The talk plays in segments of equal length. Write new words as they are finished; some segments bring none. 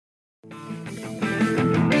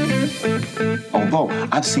Although,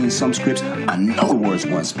 I've seen some scripts, I know the words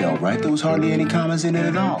weren't spelled right. There was hardly any commas in it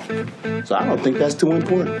at all. So I don't think that's too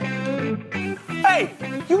important. Hey,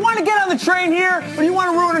 you want to get on the train here, or you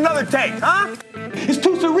want to ruin another take, huh? It's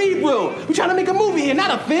too cerebral. We're trying to make a movie here,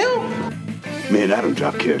 not a film. Man, I don't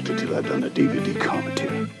drop character till I've done the DVD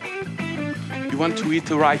commentary. You want to eat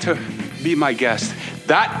the writer? Be my guest.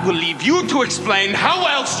 That will leave you to explain how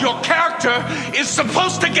else your character is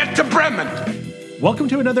supposed to get to Bremen. Welcome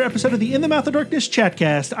to another episode of the In the Mouth of Darkness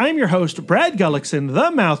ChatCast. I'm your host, Brad Gullickson,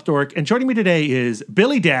 the Mouth Dork, and joining me today is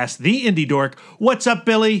Billy Das, the Indie Dork. What's up,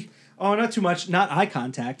 Billy? Oh, not too much. Not eye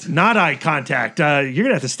contact. Not eye contact. You're going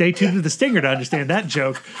to have to stay tuned to the stinger to understand that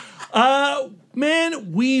joke.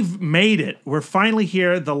 Man, we've made it. We're finally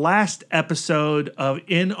here, the last episode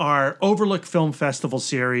in our Overlook Film Festival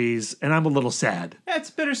series, and I'm a little sad. Yeah,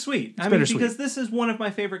 it's bittersweet. Bittersweet. Because this is one of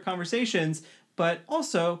my favorite conversations, but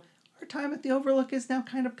also our time at the Overlook is now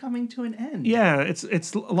kind of coming to an end. Yeah,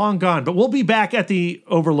 it's long gone, but we'll be back at the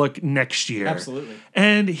Overlook next year. Absolutely.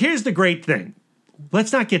 And here's the great thing.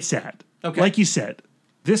 Let's not get sad. Okay. Like you said,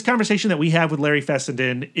 this conversation that we have with Larry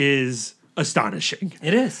Fessenden is astonishing.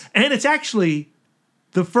 It is. And it's actually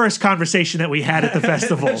the first conversation that we had at the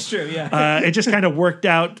festival. That's true, yeah. It just kind of worked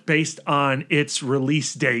out based on its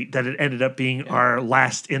release date that it ended up being our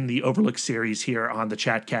last in the Overlook series here on the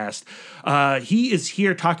ChatCast. He is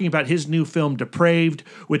here talking about his new film, Depraved,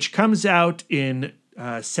 which comes out in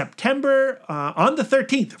September on the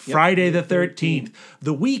 13th, Friday the 13th,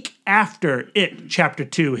 the week after It Chapter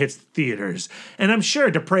 2 hits the theaters. And I'm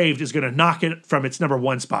sure Depraved is going to knock it from its number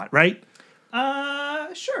one spot, right?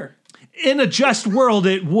 Sure. In a just world,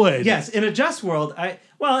 it would. Yes, in a just world,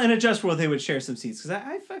 in a just world, they would share some seats, because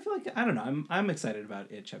I feel like, I don't know, I'm excited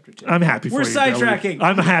about It Chapter 2. I'm happy for We're you. We're sidetracking. Billy.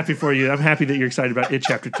 I'm happy for you. I'm happy that you're excited about It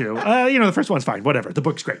Chapter 2. The first one's fine. Whatever. The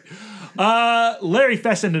book's great. Larry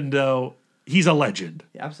Fessenden, though, he's a legend.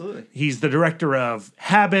 Yeah, absolutely. He's the director of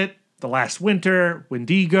Habit, The Last Winter,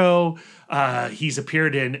 Wendigo. He's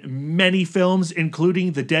appeared in many films,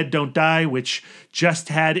 including The Dead Don't Die, which just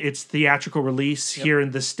had its theatrical release here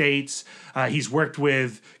in the States. He's worked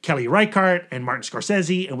with Kelly Reichardt and Martin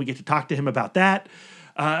Scorsese, and we get to talk to him about that.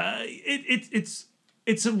 It's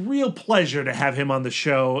a real pleasure to have him on the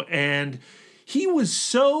show, and he was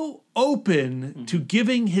so open to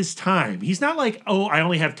giving his time. He's not like, oh, I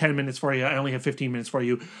only have 10 minutes for you. I only have 15 minutes for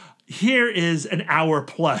you. Here is an hour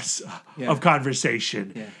plus of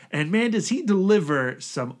conversation. Yeah. And man, does he deliver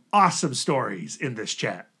some awesome stories in this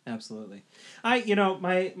chat. Absolutely. My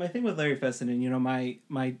thing with Larry Fessenden,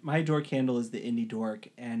 my dork handle is the Indie Dork,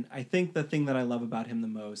 and I think the thing that I love about him the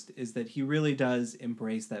most is that he really does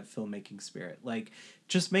embrace that filmmaking spirit. Like,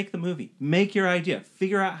 just make the movie, make your idea,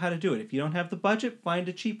 figure out how to do it. If you don't have the budget, find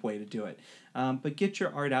a cheap way to do it. But get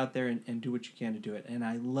your art out there and do what you can to do it. And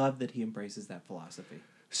I love that he embraces that philosophy.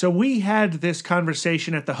 So we had this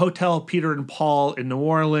conversation at the Hotel Peter and Paul in New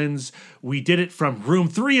Orleans. We did it from room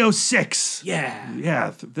 306.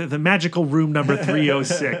 Yeah, the magical room number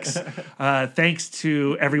 306. Thanks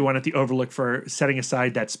to everyone at the Overlook for setting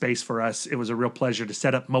aside that space for us. It was a real pleasure to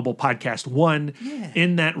set up Mobile Podcast 1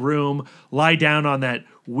 in that room, lie down on that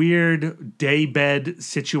weird day bed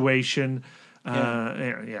situation.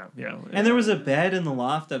 Yeah. And there was a bed in the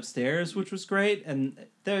loft upstairs, which was great. And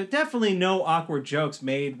there are definitely no awkward jokes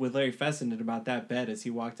made with Larry Fessenden about that bed as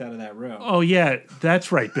he walked out of that room. Oh, yeah,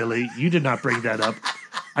 that's right, Billy. You did not bring that up.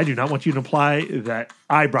 I do not want you to imply that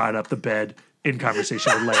I brought up the bed in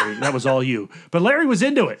conversation with Larry. That was all you. But Larry was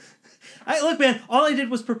into it. Look, man, all I did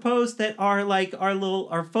was propose that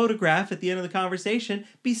our photograph at the end of the conversation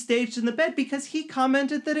be staged in the bed because he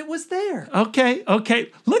commented that it was there. Okay.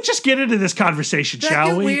 Let's just get into this conversation,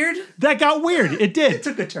 shall we? Weird? That got weird. It did. It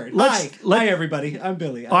took a turn. Hi, everybody. I'm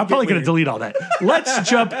Billy. I'm probably going to delete all that. Let's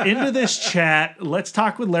jump into this chat. Let's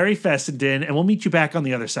talk with Larry Fessenden, and we'll meet you back on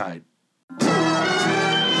the other side. Can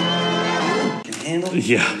handle it?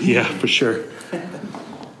 Yeah, for sure.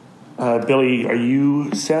 Billy, are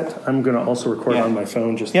you set? I'm going to also record on my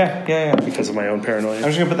phone just because of my own paranoia. I'm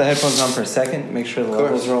just going to put the headphones on for a second, make sure the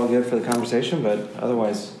levels are all good for the conversation, but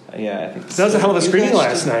otherwise, I think... That was a hell of a screening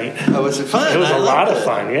last night. Oh, was it fun? It was a lot of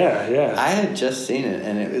fun, yeah. I had just seen it,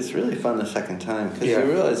 and it was really fun the second time, because you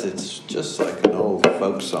realize it's just like an old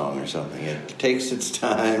folk song or something. It takes its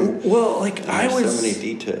time. Well, so many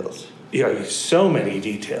details. Yeah, so many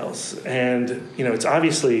details. And, it's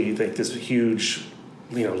obviously like this huge...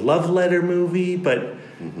 love letter movie, but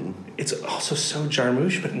it's also so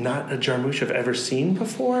Jarmusch, but not a Jarmusch I've ever seen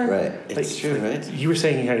before. Right, it's true, right? You were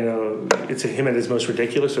saying, it's him at his most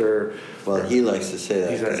ridiculous, or... Well, he likes to say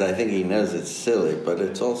that because I think he knows it's silly, but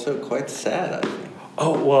it's also quite sad, I think.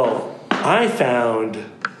 Oh, well, I found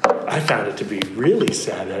I found it to be really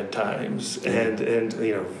sad at times, and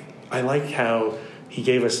I like how he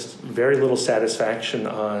gave us very little satisfaction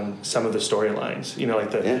on some of the storylines.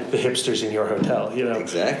 Like the hipsters in your hotel.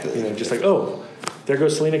 Exactly. Just like, oh, there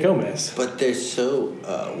goes Selena Gomez. But they're so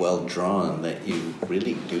well drawn that you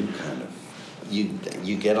really do kind of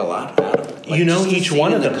you get a lot out of it. Like each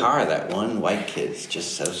one of them. In the car, that one white kid's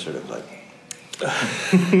just so sort of like.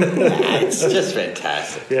 It's just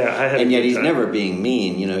fantastic. Yeah, and yet he's never being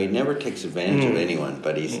mean. He never takes advantage of anyone,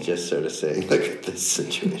 but he's just sort of saying, "Look at this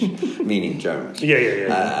situation," meaning German.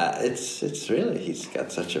 Yeah. It's really, he's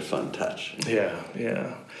got such a fun touch.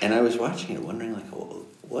 Yeah. And I was watching it, wondering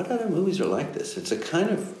what other movies are like this? It's a kind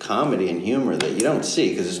of comedy and humor that you don't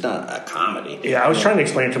see because it's not a comedy. Yeah, I was trying to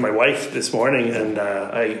explain it to my wife this morning, and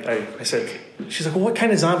I said, she's like, well, what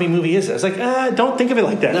kind of zombie movie is it? I was like, don't think of it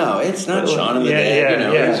like that. No, it's not Shaun of the Dead.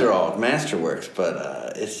 Yeah. These are all masterworks,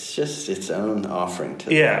 but it's just its own offering to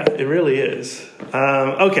them. Yeah, it really is.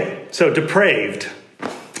 Okay, so Depraved.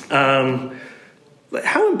 How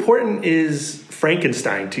important is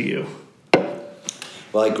Frankenstein to you?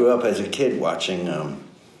 Well, I grew up as a kid watching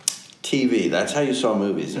TV. That's how you saw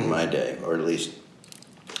movies in my day, or at least,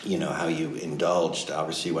 how you indulged.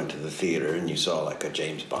 Obviously, you went to the theater and you saw like a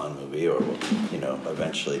James Bond movie, or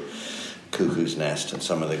eventually Cuckoo's Nest and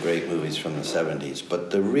some of the great movies from the 70s. But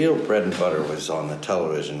the real bread and butter was on the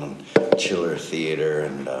television, on Chiller Theater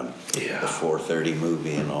and the 4:30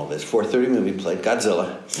 movie and all this. 4:30 movie played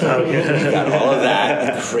Godzilla, so you got all of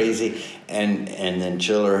that crazy, and then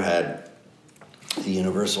Chiller had the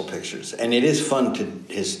Universal Pictures. And it is fun to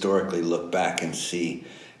historically look back and see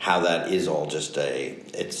how that is all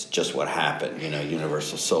it's just what happened.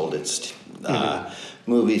 Universal sold its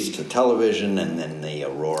movies to television, and then the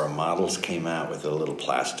Aurora models came out with the little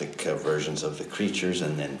plastic versions of the creatures,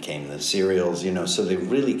 and then came the serials, so they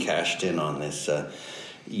really cashed in on this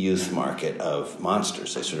youth market of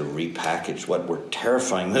monsters. They sort of repackaged what were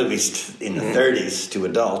terrifying movies in the 30s to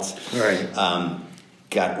adults. Right.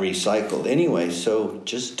 Got recycled anyway, so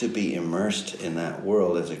just to be immersed in that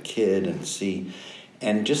world as a kid and see,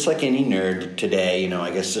 and just like any nerd today,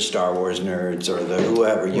 I guess the Star Wars nerds or the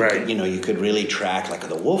whoever, you could really track, like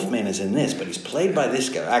the Wolfman is in this, but he's played by this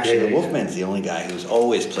guy. Actually, the Wolfman's the only guy who's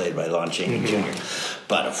always played by Lon Chaney Jr.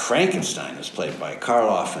 But Frankenstein was played by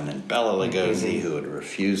Karloff, and then Bela Lugosi, who had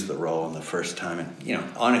refused the role in the first time, and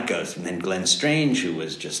on it goes. And then Glenn Strange, who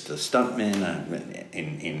was just the stuntman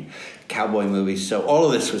in cowboy movies. So all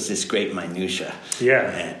of this was this great minutia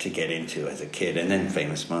to get into as a kid. And then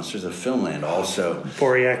Famous Monsters of Filmland also.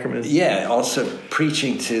 Forey Ackerman. Yeah, also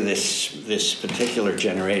preaching to this particular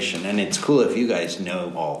generation. And it's cool if you guys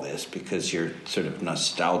know all this because you're sort of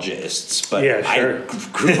nostalgiists. But I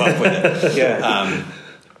grew up with it.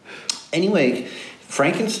 Anyway,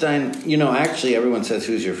 Frankenstein, actually everyone says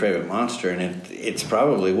who's your favorite monster, and it's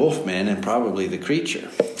probably Wolfman and probably the creature.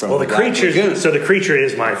 From the creature. So the creature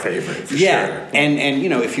is my favorite. For sure. And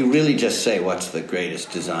if you really just say what's the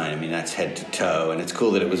greatest design, I mean that's head to toe, and it's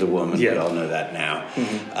cool that it was a woman. We all know that now.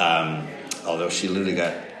 Although she literally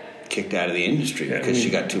got kicked out of the industry because she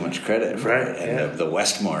got too much credit for it, and the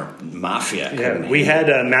Westmore Mafia. Yeah, we had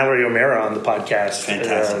Mallory O'Mara on the podcast.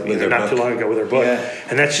 Fantastic. Not too long ago with her book,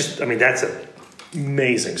 and that's just, that's a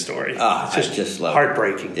amazing story. It's just love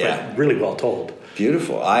heartbreaking, but really well told.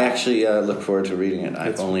 Beautiful. I actually look forward to reading it.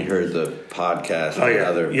 I've only heard the podcast.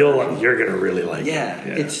 You're going to really like it. Yeah,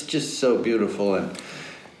 it's just so beautiful. And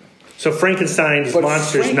so Frankenstein's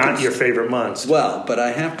monster is not your favorite monster. Well, but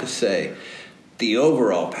I have to say, the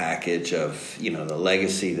overall package of, the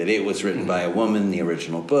legacy that it was written by a woman, the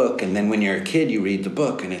original book, and then when you're a kid, you read the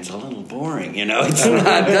book, and it's a little boring, it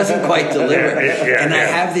doesn't quite deliver. I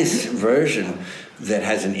have this version that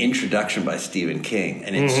has an introduction by Stephen King,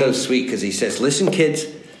 and it's so sweet because he says, listen, kids,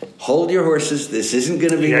 hold your horses. This isn't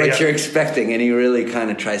going to be what you're expecting, and he really kind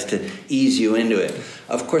of tries to ease you into it.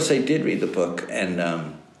 Of course, I did read the book, and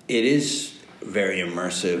it is very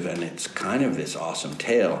immersive, and it's kind of this awesome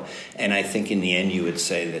tale. And I think in the end you would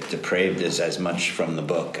say that Depraved is as much from the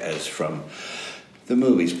book as from the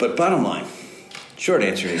movies. But bottom line, short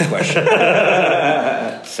answer to your question.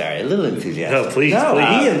 Sorry, a little enthusiastic. No, please.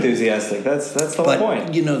 Be enthusiastic. That's the whole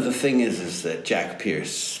point. The thing is that Jack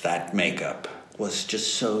Pierce, that makeup was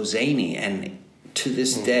just so zany, and to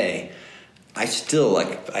this day, I still,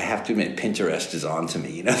 I have to admit, Pinterest is on to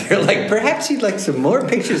me. They're like, perhaps you'd like some more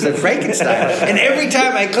pictures of Frankenstein. And every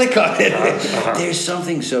time I click on it, there's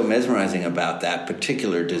something so mesmerizing about that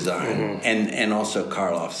particular design. And also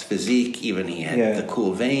Karloff's physique. Even he had the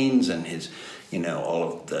cool veins and his,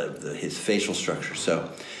 all of his facial structure.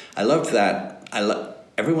 So I loved that.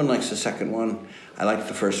 Everyone likes the second one. I liked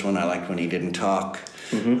the first one. I liked when he didn't talk.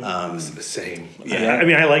 It's the same. Yeah. I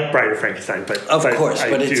mean, I like Bride of Frankenstein, but of course,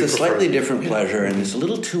 but it's a slightly the- different pleasure, and there's a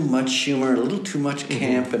little too much humor, a little too much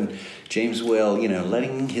camp, and James Whale,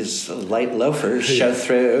 letting his light loafers show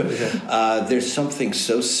through. There's something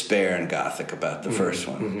so spare and gothic about the first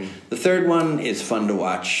one. The third one is fun to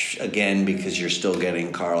watch again because you're still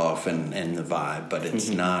getting Karloff and the vibe, but it's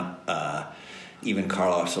not. Even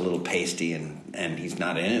Karloff's a little pasty, and he's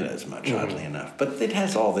not in it as much, oddly enough. But it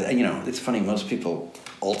has all the, it's funny, most people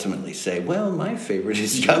ultimately say, well, my favorite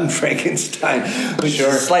is Young Frankenstein, which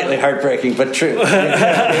is slightly heartbreaking, but true.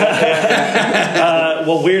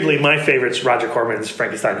 Well, weirdly, my favorite's Roger Corman's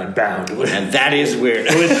Frankenstein Unbound. And that is weird.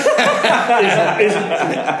 Is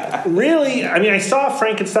really, I mean, I saw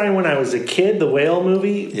Frankenstein when I was a kid, the Whale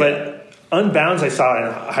movie, but Unbound I saw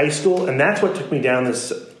in high school, and that's what took me down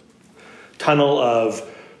this tunnel of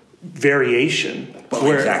variation.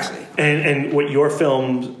 Well, exactly. And what your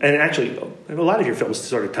films, and actually a lot of your films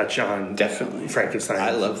sort of touch on definitely Frankenstein. I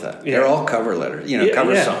love that. They're all cover letters,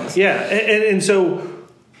 cover songs. Yeah, and so,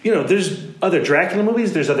 there's other Dracula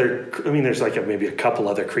movies, there's like maybe a couple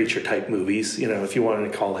other creature type movies, if you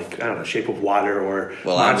wanted to call Shape of Water or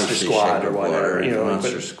Monster Squad or whatever.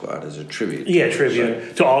 Monster Squad is a tribute. Yeah,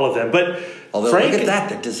 tribute to all of them. But although look at that,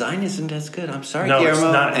 the design isn't as good. I'm sorry, Guillermo. It's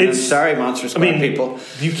not. I'm sorry, Monster Squad people.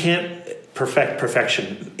 You can't perfect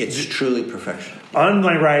perfection. It's truly perfection. On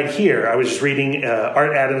my ride here, I was just reading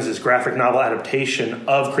Art Adams' graphic novel adaptation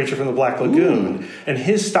of Creature from the Black Lagoon, and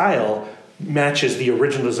his style matches the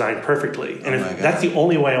original design perfectly. And that's the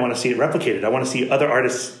only way I want to see it replicated. I want to see other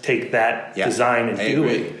artists take that design and do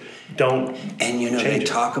it. They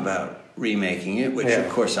talk about remaking it, which of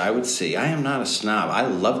course I would see. I am not a snob. I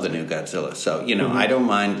love the new Godzilla. So, I don't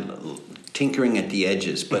mind tinkering at the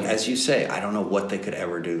edges, but as you say, I don't know what they could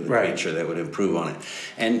ever do to the creature that would improve on it.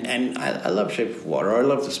 And I love Shape of Water. I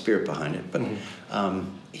love the spirit behind it, but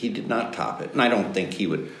he did not top it. And I don't think he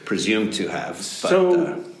would presume to have.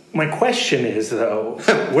 But, my question is, though,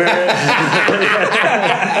 where...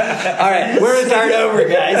 All right, we're start over,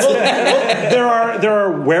 guys. There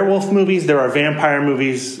are werewolf movies, there are vampire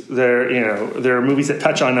movies, there are movies that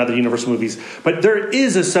touch on other Universal movies, but there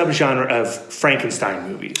is a subgenre of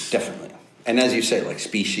Frankenstein movies. Definitely. And as you say, like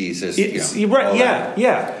Species is... right,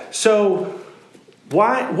 yeah. So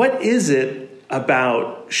what is it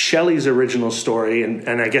about Shelley's original story,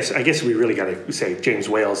 and I guess we really got to say James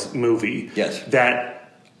Whale's movie, that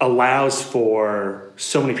allows for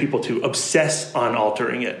so many people to obsess on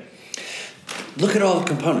altering it? Look at all the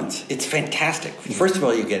components. It's fantastic. First of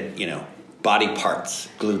all, you get, body parts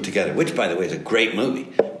glued together, which, by the way, is a great movie.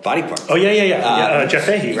 Body Parts. Oh, yeah. Jeff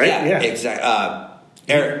Fahey, right? Yeah. Exactly.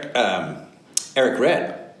 Eric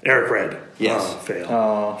Red. Eric Red. Yes.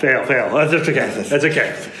 Oh, fail. That's okay. That's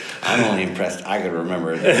okay. I'm only impressed I could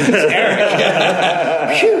remember it. It's Eric.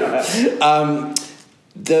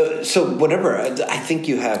 So whatever, I think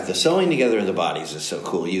you have the sewing together of the bodies is so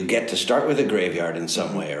cool. You get to start with a graveyard in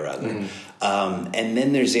some way or other. And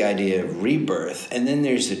then there's the idea of rebirth. And then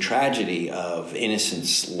there's the tragedy of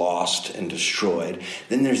innocence lost and destroyed.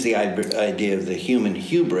 Then there's the idea of the human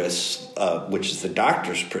hubris, which is the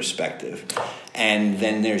doctor's perspective. And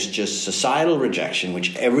then there's just societal rejection,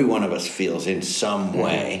 which every one of us feels in some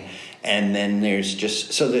way. And then there's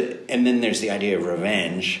there's the idea of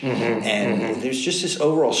revenge, and there's just this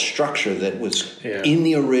overall structure that was in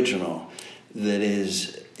the original that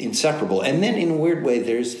is inseparable. And then in a weird way,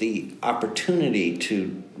 there's the opportunity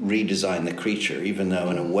to redesign the creature, even though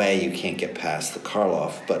in a way you can't get past the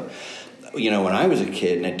Karloff. But when I was a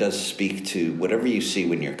kid, and it does speak to whatever you see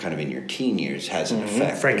when you're kind of in your teen years has an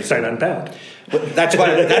effect. Frankenstein Unbound. That's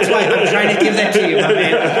why I'm trying to give that to you, my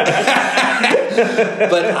man.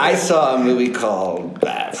 But I saw a movie called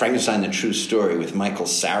Frankenstein: The True Story with Michael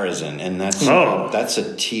Sarrazin, and that's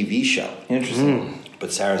a TV show. Interesting.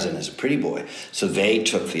 But Sarrazin is a pretty boy, so they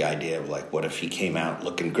took the idea of what if he came out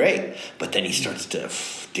looking great, but then he starts to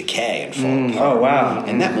decay and fall apart. Oh wow!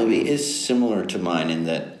 And that movie is similar to mine in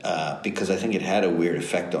that because I think it had a weird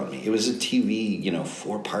effect on me. It was a TV,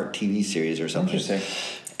 4-part TV series or something. Interesting.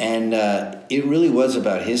 And it really was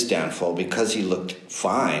about his downfall because he looked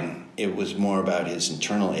fine. It was more about his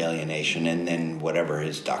internal alienation, and then whatever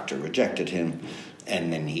his doctor rejected him,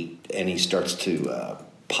 and then he starts to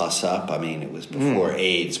pus up. I mean, it was before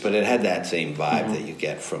AIDS, but it had that same vibe that you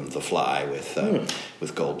get from The Fly with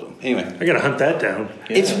Goldblum. Anyway, I gotta hunt that down.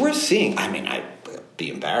 It's worth seeing. I mean, I'd be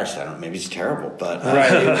embarrassed. I don't know. Maybe it's terrible, but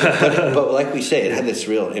but like we say, it had this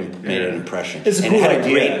real made an impression. It's a and cool it had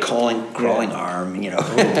idea. a great crawling arm.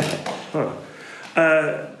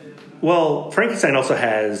 Well, Frankenstein also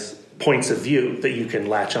has points of view that you can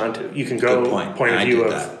latch onto. You can go point of view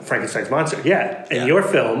of Frankenstein's monster. Yeah. And your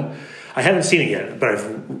film, I haven't seen it yet, but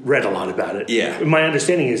I've read a lot about it. Yeah. My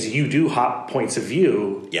understanding is you do hop points of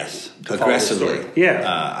view. Yes. Aggressively.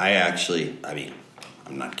 Yeah.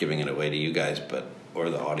 I'm not giving it away to you guys, or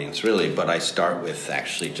the audience really, but I start with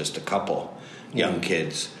actually just a couple young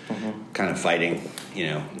kids kind of fighting,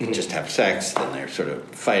 just have sex, then they're sort of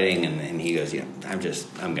fighting, and he goes,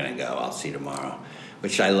 I'm going to go, I'll see you tomorrow,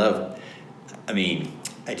 which I love. I mean,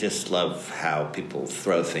 I just love how people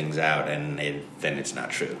throw things out and then it's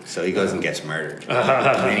not true. So he goes and gets murdered.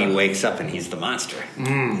 And then he wakes up and he's the monster.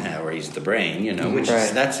 Or he's the brain, which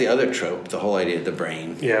that's the other trope, the whole idea of the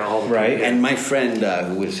brain. Yeah, right. And my friend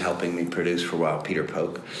who was helping me produce for a while, Peter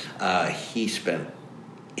Polk,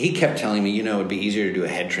 he kept telling me, it would be easier to do a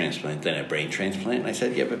head transplant than a brain transplant. And I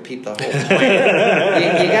said, yeah, but Pete, the whole point,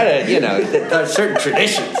 you got to, there are certain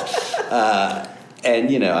traditions.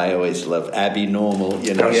 And, I always love Abby Normal,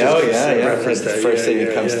 the first thing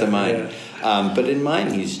that comes to mind. Yeah. But in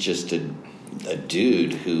mine, he's just a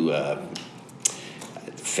dude who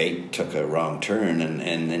fate took a wrong turn,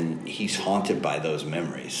 and then he's haunted by those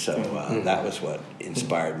memories. So that was what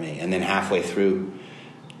inspired me. And then halfway through,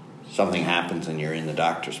 something happens and you're in the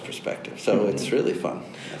doctor's perspective. So it's really fun.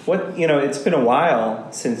 It's been a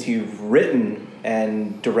while since you've written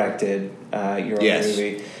and directed your own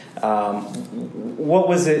movie. What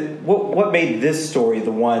was it? What made this story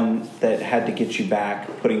the one that had to get you back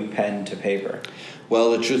putting pen to paper?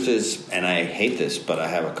 Well, the truth is, and I hate this, but I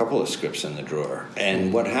have a couple of scripts in the drawer.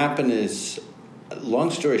 And what happened is,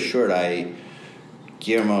 long story short,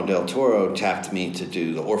 Guillermo del Toro tapped me to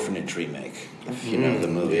do the Orphanage remake. If you know the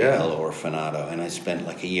movie El Orfanato, and I spent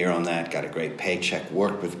like a year on that. Got a great paycheck.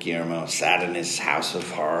 Worked with Guillermo. Sat in his house of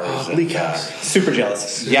horrors. Super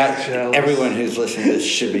jealous. Yeah, everyone who's listening to this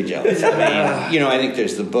should be jealous. I mean, I think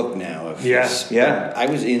there's the book now of this. Yeah. I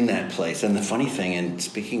was in that place, and the funny thing, and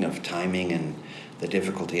speaking of timing and the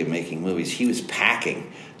difficulty of making movies, he was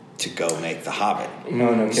packing to go make The Hobbit. No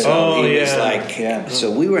kidding. So he was like,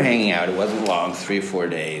 so we were hanging out. It wasn't long, 3 or 4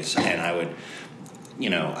 days, and I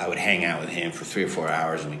would hang out with him for 3 or 4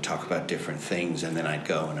 hours, and we'd talk about different things, and then I'd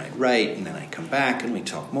go and I'd write, and then I'd come back, and we'd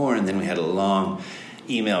talk more, and then we had a long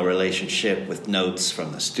email relationship with notes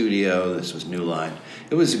from the studio. This was New Line.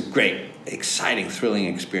 It was a great, exciting, thrilling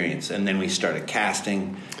experience, and then we started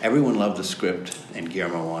casting. Everyone loved the script, and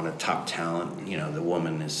Guillermo wanted top talent. The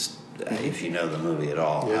woman is, if you know the movie at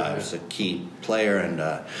all, was a key player, and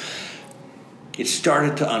it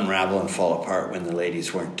started to unravel and fall apart when the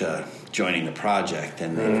ladies weren't joining the project,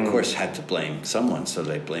 and they, of course, had to blame someone, so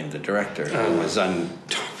they blamed the director, who was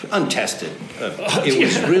untested. It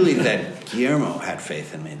was really that Guillermo had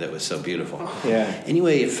faith in me that was so beautiful. Yeah.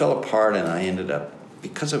 Anyway, it fell apart, and I ended up,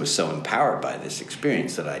 because I was so empowered by this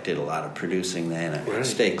experience, that I did a lot of producing then. I made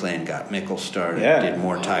Stakeland, got Mickle started, did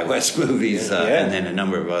more Ty West movies, and then a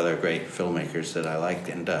number of other great filmmakers that I liked,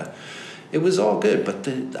 and it was all good, but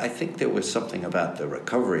I think there was something about the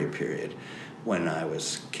recovery period when I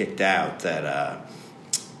was kicked out that,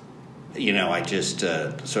 I just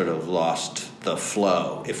sort of lost the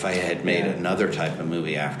flow. If I had made another type of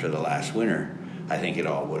movie after The Last Winter, I think it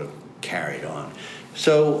all would have carried on.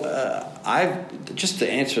 So just to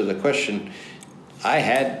answer the question, I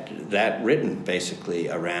had that written basically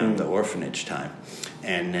around the Orphanage time.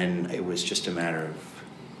 And then it was just a matter of,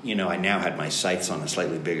 I now had my sights on a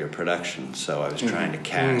slightly bigger production, so I was trying to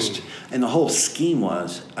cast. And the whole scheme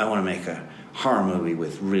was, I want to make a horror movie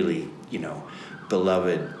with really,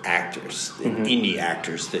 beloved actors, indie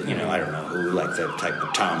actors that, I don't know who, like the type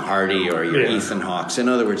of Tom Hardy or your Ethan Hawke's. In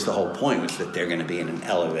other words, the whole point was that they're going to be in an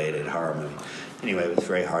elevated horror movie. Anyway, it was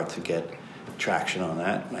very hard to get traction on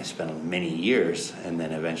that, and I spent many years, and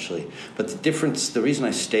then eventually. But the reason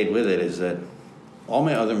I stayed with it is that all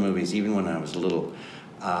my other movies, even when I was little,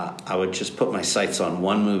 I would just put my sights on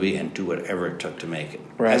one movie and do whatever it took to make it.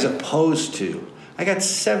 Right. As opposed to, I got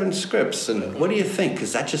 7 scripts, and what do you think?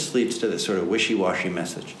 Because that just leads to this sort of wishy-washy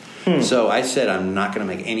message. So I said, I'm not going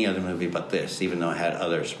to make any other movie but this, even though I had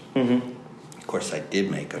others. Of course, I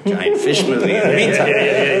did make a giant fish movie in the meantime.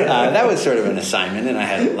 That was sort of an assignment, and I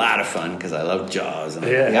had a lot of fun because I love Jaws. And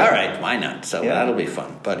all right, why not? So that'll be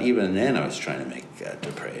fun. But even then, I was trying to make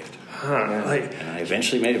Depraved. And I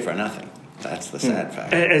eventually made it for nothing. That's the sad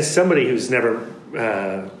fact. As somebody who's never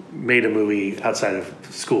made a movie outside of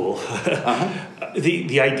school,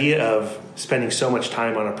 the idea of spending so much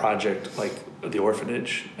time on a project like The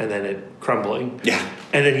Orphanage and then it crumbling,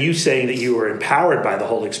 and then you saying that you were empowered by the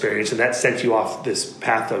whole experience and that sent you off this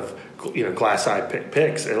path of glass eye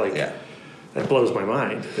picks, that blows my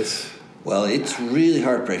mind. Well, it's really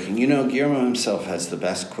heartbreaking. You know, Guillermo himself has the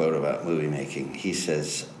best quote about movie making. He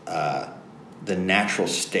says, the natural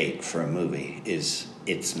state for a movie is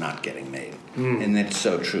it's not getting made. And that's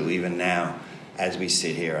so true. Even now, as we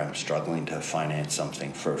sit here, I'm struggling to finance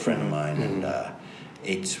something for a friend of mine, and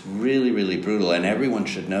it's really, really brutal, and everyone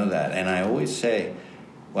should know that. And I always say,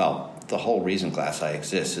 well, the whole reason Glass Eye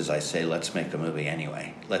exists is I say, let's make a movie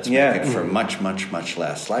anyway. Let's make it for much, much, much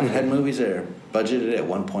less. I've had movies that are budgeted at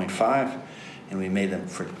 1.5, and we made them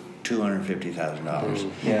for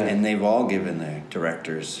 $250,000. And they've all given their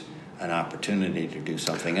directors an opportunity to do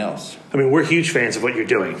something else. I mean, we're huge fans of what you're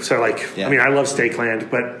doing. So, like, I mean, I love Stakeland,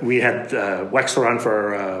 but we had Wexler on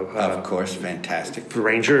for... of course, fantastic. The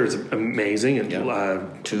Ranger is amazing. And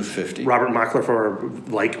 $250,000. Robert Mockler for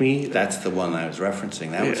Like Me. That's the one I was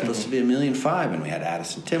referencing. That was supposed to be $1.5 million, and we had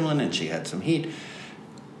Addison Timlin, and she had some heat.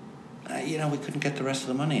 We couldn't get the rest of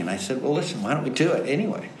the money. And I said, well, listen, why don't we do it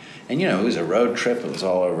anyway? And, it was a road trip. It was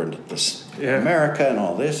all over America and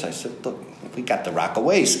all this. I said, look, we got the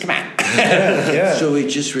Rockaways. Come on. So we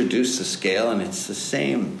just reduced the scale, and it's the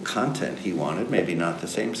same content he wanted, maybe not the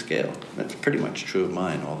same scale. That's pretty much true of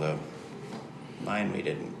mine, although mine we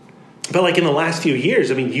didn't. But like in the last few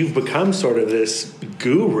years, I mean, you've become sort of this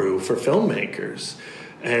guru for filmmakers.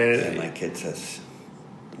 And my kid says,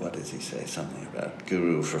 what does he say? Something about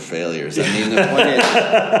guru for failures. I mean, the point is,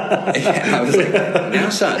 I was like, now,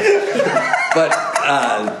 son. But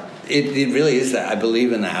it really is that. I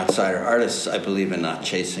believe in the outsider artists. I believe in not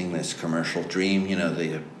chasing this commercial dream.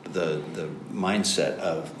 The mindset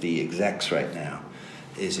of the execs right now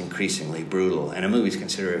is increasingly brutal, and a movie's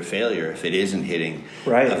considered a failure if it isn't hitting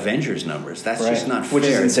Avengers numbers. That's just not fair. Which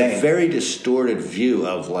is insane. It's a very distorted view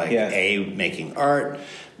of making art.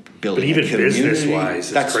 Building but even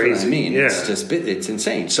business-wise, that's crazy. What I mean. Yeah. It's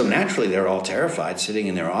insane. So naturally, they're all terrified, sitting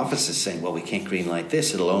in their offices, saying, "Well, we can't greenlight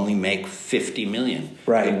this. It'll only make $50 million."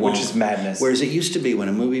 Right, which is madness. Whereas it used to be when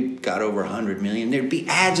a movie got over $100 million, there'd be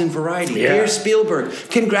ads in Variety. Here's Spielberg.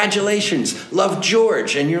 Congratulations, love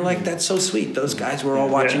George, and you're like, "That's so sweet." Those guys were all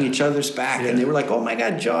watching each other's back, and they were like, "Oh my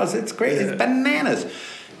God, Jaws! It's great. It's bananas."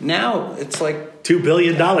 Now it's like $2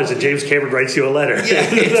 billion, and James Cameron writes you a letter.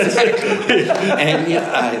 Yeah, exactly.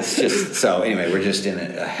 And it's just so. Anyway, we're just in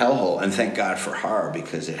a hellhole, and thank God for horror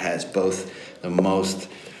because it has both the most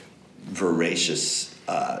voracious,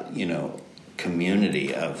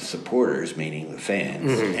 community of supporters, meaning the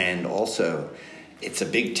fans, and also it's a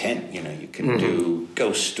big tent. You can do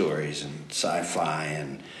ghost stories and sci-fi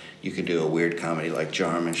and. You could do a weird comedy like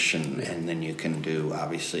Jarmusch, and then you can do,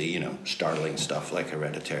 obviously, startling stuff like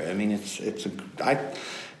Hereditary. I mean,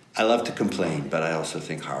 I love to complain, but I also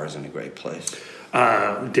think horror's in a great place.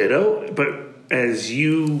 Ditto. But as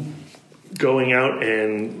you going out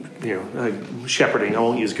and, shepherding, I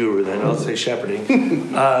won't use guru then, I'll say shepherding,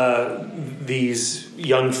 these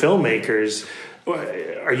young filmmakers,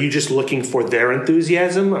 are you just looking for their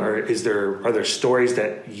enthusiasm, or are there stories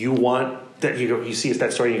that you want, that you see as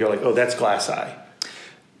that story and you go like, oh, that's Glass Eye?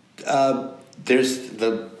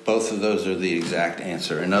 Both of those are the exact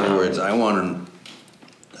answer. In other words, I want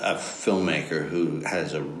a filmmaker who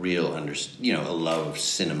has a real a love of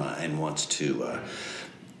cinema and wants to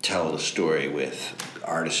tell the story with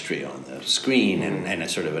artistry on the screen and a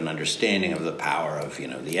sort of an understanding of the power of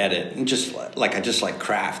the edit, and I just like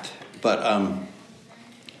craft. But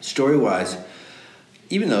story-wise,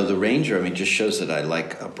 even though The Ranger, just shows that I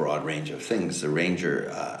like a broad range of things. The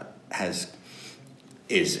Ranger is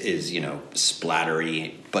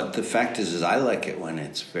splattery, but the fact is I like it when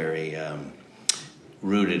it's very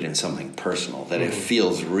rooted in something personal, that it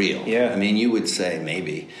feels real. Yeah. You would say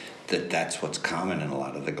maybe that's what's common in a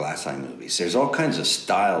lot of the Glass Eye movies. There's all kinds of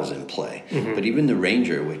styles in play, but even The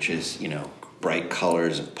Ranger, which is bright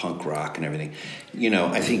colors and punk rock and everything,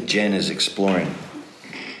 I think Jen is exploring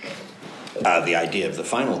the idea of the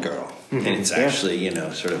final girl. And it's actually,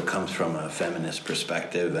 sort of comes from a feminist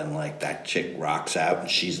perspective, and like that chick rocks out and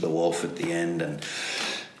she's the wolf at the end,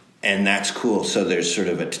 and that's cool. So there's sort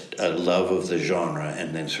of a love of the genre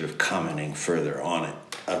and then sort of commenting further on it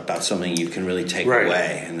about something you can really take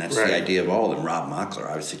away. And that's the idea of all of them. Rob Mockler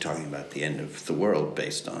obviously talking about the end of the world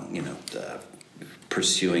based on,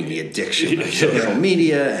 pursuing the addiction of social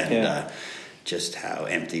media and just how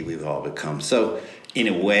empty we've all become. So in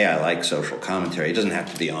a way, I like social commentary. It doesn't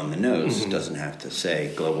have to be on the nose. It doesn't have to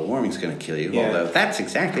say global warming's going to kill you. Yeah. Although that's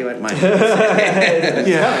exactly what my say.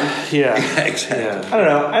 Yeah, exactly. Yeah. I don't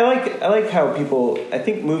know. I like how people. I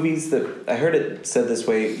think movies that I heard it said this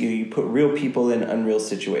way. You put real people in unreal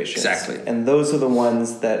situations. Exactly. And those are the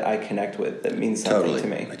ones that I connect with. That means something to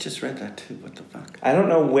me. I just read that too. What the fuck? I don't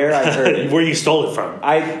know where I heard it. Where you stole it from?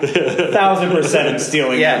 I 1,000% am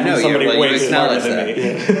stealing it from somebody way smarter than me.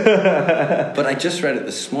 Yeah. But I just read it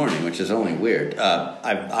this morning, which is only weird.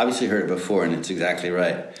 I've obviously heard it before, and it's exactly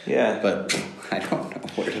right. Yeah. But I don't know.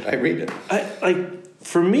 Where did I read it?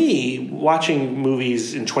 For me, watching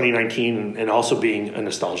movies in 2019 and also being a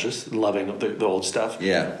nostalgist, loving the old stuff.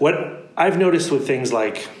 Yeah. What I've noticed with things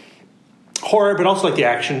like horror, but also like the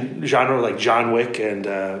action genre, like John Wick and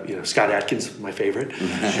Scott Adkins, my favorite.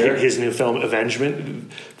 Sure. His new film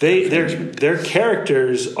Avengement. Their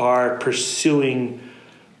characters are pursuing.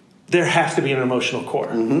 There has to be an emotional core.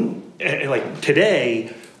 And like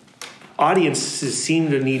today, audiences seem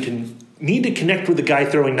to need to connect with the guy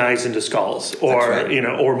throwing knives into skulls, or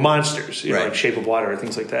or monsters, like Shape of Water or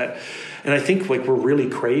things like that. And I think like we're really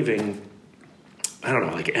craving, I don't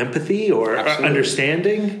know, like empathy or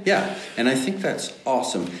understanding. Yeah, and I think that's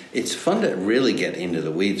awesome. It's fun to really get into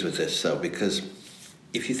the weeds with this, though, because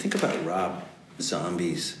if you think about Rob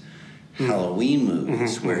Zombie's Halloween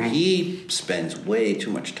movies, where he spends way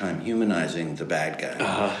too much time humanizing the bad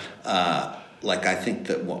guy. Like, I think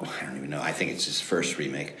that, I don't even know, I think it's his first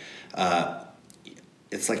remake.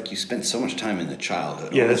 It's like you spend so much time in the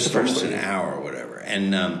childhood. Yeah, that's the first an hour or whatever.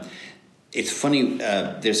 And it's funny,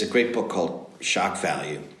 there's a great book called Shock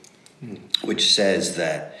Value, which says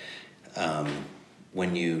that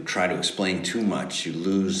when you try to explain too much, you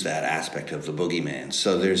lose that aspect of the boogeyman.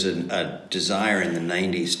 So there's a desire in the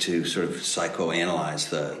 90s to sort of psychoanalyze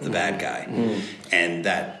the bad guy. And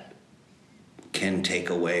that can take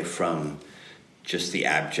away from just the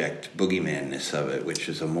abject boogeyman-ness of it, which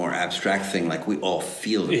is a more abstract thing. Like, we all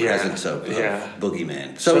feel the presence of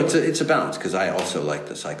boogeyman. So it's a balance, because I also like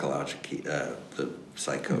the psycho.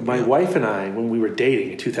 My wife and I, when we were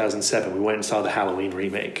dating in 2007, we went and saw the Halloween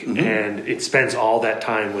remake, and it spends all that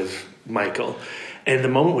time with Michael. And the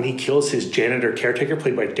moment when he kills his janitor caretaker,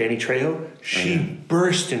 played by Danny Trejo, she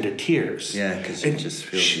burst into tears. Yeah, because you just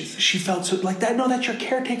feel she felt so like that. No, that's your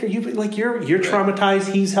caretaker. You're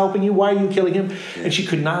traumatized. He's helping you. Why are you killing him? Yeah. And she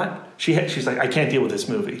could not. She's like, I can't deal with this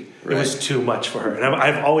movie. Right. It was too much for her. And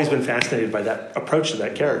I've always been fascinated by that approach to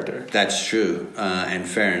that character. That's true, and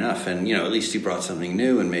fair enough. And at least he brought something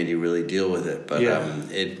new and made you really deal with it. But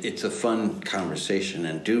it's a fun conversation.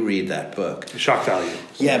 And do read that book, Shock Value.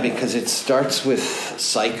 Yeah, because it starts with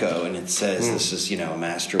Psycho, and it says this is a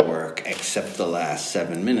masterwork. Except the last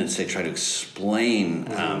 7 minutes, they try to explain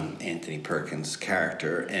Anthony Perkins'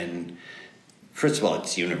 character. And first of all,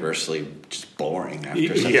 it's universally just boring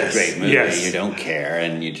after such a great movie. Yes. You don't care,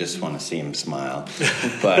 and you just want to see him smile.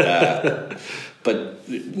 But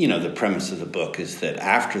the premise of the book is that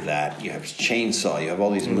after that, you have Chainsaw. You have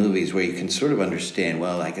all these movies where you can sort of understand,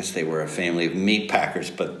 well, I guess they were a family of meat packers,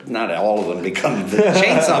 but not all of them become the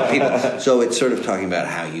Chainsaw people. So it's sort of talking about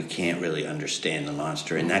how you can't really understand the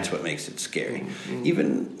monster, and that's what makes it scary.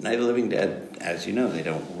 Even Night of the Living Dead, as you know, they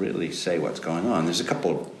don't really say what's going on. There's a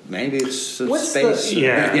couple, maybe it's space.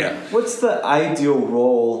 What's the ideal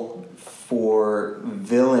role for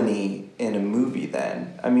villainy in a movie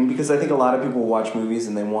then? I mean, because I think a lot of people watch movies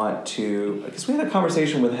and they want to, because we had a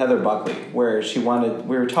conversation with Heather Buckley where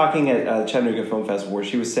we were talking at Chattanooga Film Festival where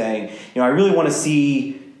she was saying, I really want to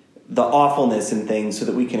see the awfulness in things so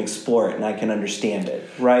that we can explore it and I can understand it,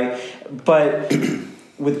 right? But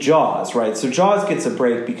with Jaws, right? So Jaws gets a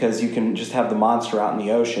break because you can just have the monster out in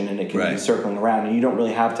the ocean and it can be circling around, and you don't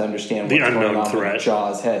really have to understand what's going on with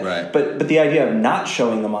Jaws' head. Right. But the idea of not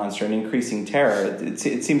showing the monster and increasing terror, it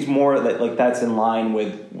seems more like that's in line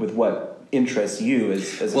with what interests you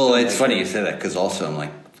as a Well, it's funny you say that, because also I'm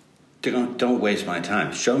like, don't waste my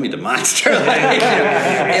time. Show me the monster.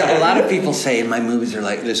 A lot of people say my movies are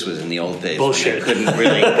like, this was in the old days. Bullshit. When they couldn't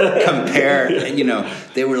really compare.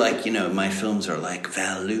 They were like, my films are like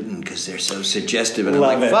Val Lewton because they're so suggestive. And I'm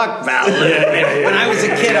like, fuck Val Lewton. When I was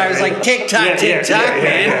a kid, I was like, tick-tock, tick-tock,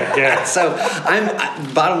 man. Yeah. So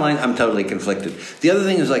bottom line, I'm totally conflicted. The other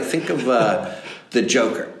thing is, like, think of the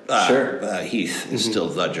Joker. Heath is still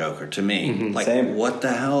the Joker to me. Same. What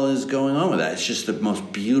the hell is going on with that? It's just the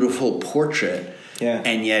most beautiful portrait. Yeah.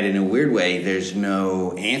 And yet, in a weird way, there's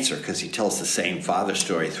no answer because he tells the same father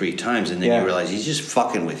story 3 times, and then you realize he's just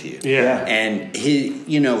fucking with you. Yeah. And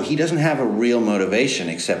he doesn't have a real motivation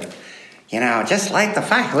except, just like the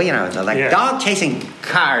fact, dog chasing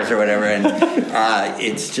cars or whatever, and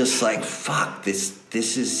it's just like, fuck this.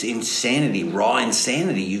 this is insanity, raw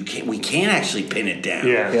insanity. We can't actually pin it down.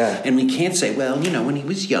 Yeah. And we can't say, well, when he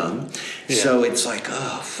was young. Yeah. So it's like,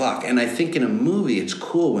 oh, fuck. And I think in a movie, it's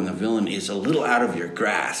cool when the villain is a little out of your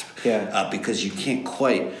grasp. Yeah. Because you can't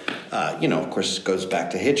quite, of course, it goes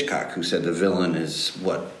back to Hitchcock, who said the villain is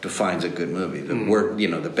what defines a good movie. The word,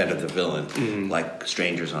 the better the villain. Like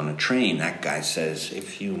Strangers on a Train, that guy says,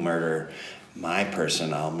 if you murder my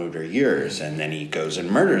person, I'll murder yours, and then he goes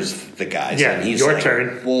and murders the guys. Yeah, and he's your like,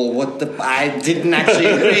 turn. Well, I didn't actually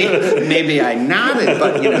agree. Maybe I nodded,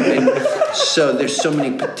 but and so there's so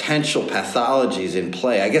many potential pathologies in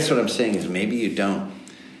play. I guess what I'm saying is maybe you don't,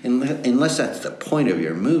 unless that's the point of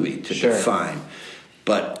your movie to define.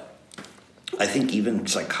 But I think even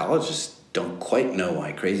psychologists don't quite know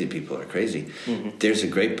why crazy people are crazy. There's a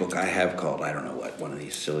great book I have called, I don't know what, one of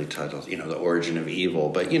these silly titles, The Origin of Evil.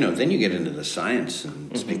 But, then you get into the science, and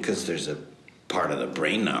it's because there's a part of the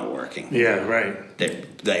brain not working. Yeah, right.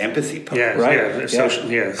 The empathy part. Yeah, right.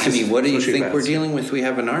 Yeah. I mean, what do you think we're dealing with? We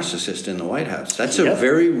have a narcissist in the White House. That's a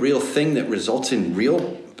very real thing that results in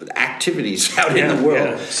real activities out in the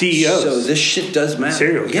world. Yeah. CEOs. So this shit does matter.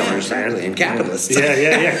 Serial killers, exactly. man. And capitalists.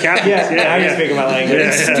 Yeah. Capitalists. Yeah, I'm speaking my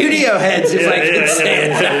language. Studio heads, if I could say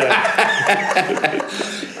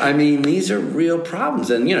it. I mean, these are real problems.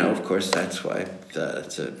 And, of course, that's why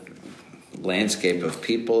it's a landscape of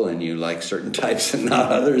people, and you like certain types and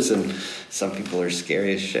not others, and some people are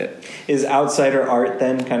scary as shit. Is outsider art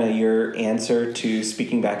then kind of your answer to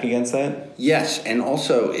speaking back against that? Yes, and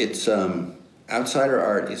also it's outsider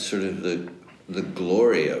art is sort of the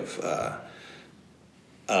glory of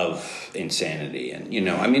insanity, and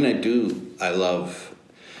I love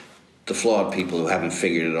the flawed people who haven't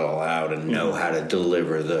figured it all out and know how to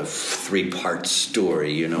deliver the 3-part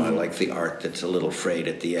story. I like the art that's a little frayed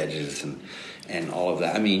at the edges and all of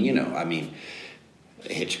that.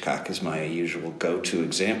 Hitchcock is my usual go-to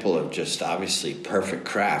example of just obviously perfect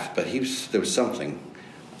craft, but there was something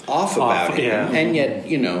off about him. Yeah. And yet,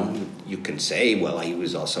 you can say, well, he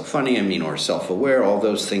was also funny, or self-aware. All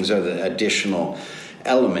those things are the additional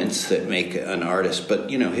elements that make an artist. But,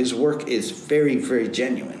 his work is very, very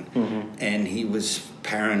genuine. And he was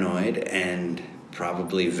paranoid and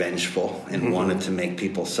probably vengeful and wanted to make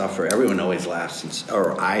people suffer. Everyone always laughs,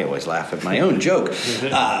 or I always laugh at my own joke.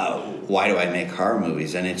 Why do I make horror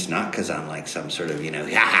movies? And it's not because I'm like some sort of,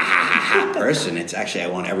 person. It's actually I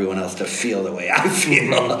want everyone else to feel the way I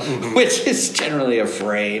feel, which is generally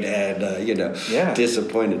afraid and,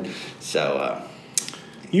 disappointed. So...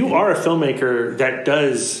 you are a filmmaker that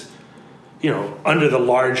does, under the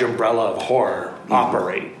large umbrella of horror,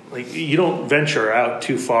 operate. Like, you don't venture out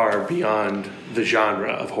too far beyond the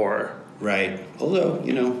genre of horror. Right. Although,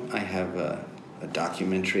 I have a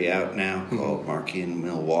documentary out now called Marky in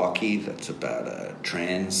Milwaukee that's about a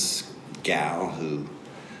trans gal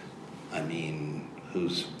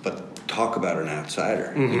but talk about an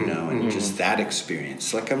outsider, and just that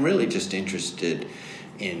experience. Like, I'm really just interested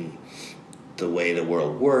in the way the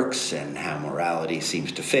world works and how morality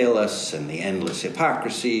seems to fail us and the endless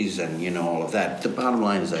hypocrisies and, all of that. The bottom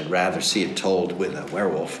line is I'd rather see it told with a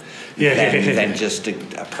werewolf than just a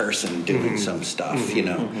person doing some stuff,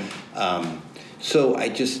 So I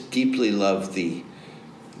just deeply love the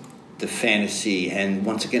fantasy and,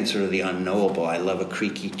 once again, sort of the unknowable. I love a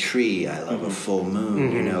creaky tree. I love a full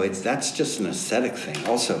moon. That's just an aesthetic thing.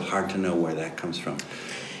 Also hard to know where that comes from.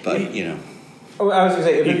 But, I was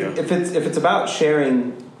going to say, if it's about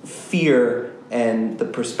sharing fear and the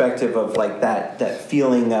perspective of like that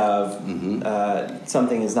feeling of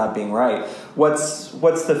something is not being right, what's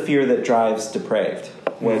the fear that drives Depraved?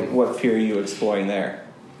 What fear are you exploring there?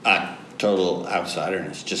 Total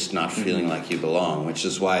outsiderness, just not feeling like you belong, which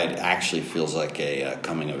is why it actually feels like a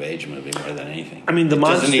coming-of-age movie more than anything. The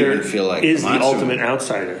monster doesn't even feel like is the ultimate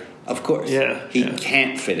outsider. Of course. Yeah. He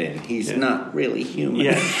can't fit in. He's not really human.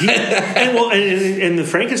 Yeah. And the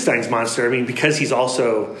Frankenstein's monster, because he's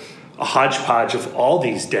also a hodgepodge of all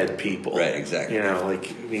these dead people. Right, exactly.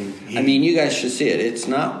 You guys should see it. It's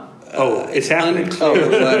not... it's happening.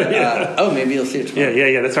 Maybe you'll see it tomorrow.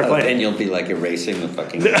 Yeah, that's our plan. And you'll be like erasing the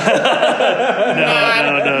fucking... No,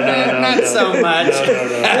 not so much.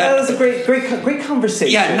 No. That was a great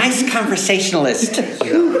conversation. Yeah, nice conversationalist.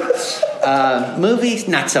 Movies,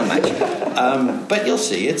 not so much. But you'll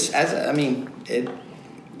see.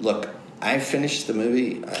 Look, I finished the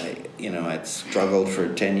movie. I'd struggled for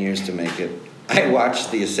 10 years to make it. I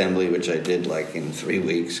watched the assembly, which I did in 3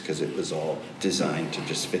 weeks because it was all designed to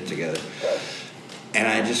just fit together. And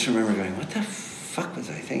I just remember going, what the fuck was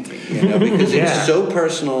I thinking? Because it's so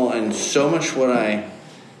personal and so much what I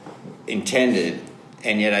intended,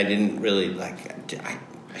 and yet I didn't really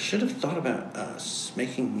I should have thought about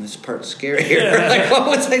making this part scarier. Like, what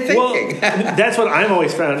was I thinking? Well, that's what I'm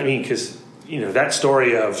always found. I mean, because that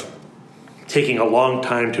story of taking a long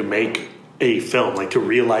time to make a film, like to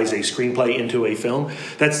realize a screenplay into a film,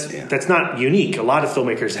 that's not unique. A lot of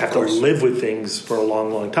filmmakers have to live with things for a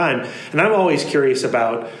long, long time. And I'm always curious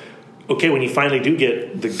about, okay, when you finally do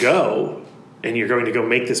get the go and you're going to go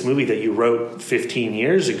make this movie that you wrote 15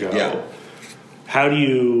 years ago, how do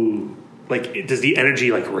you, like, does the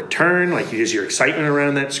energy, like, return? Like, does your excitement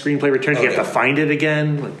around that screenplay return? Do you have to find it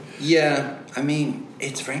again? Like, yeah, I mean,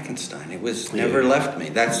 it's Frankenstein. It was never left me.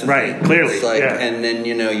 That's the thing. Clearly. It's like, and then,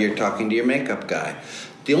 you're talking to your makeup guy.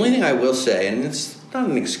 The only thing I will say, and it's not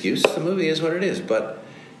an excuse, the movie is what it is, but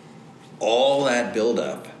all that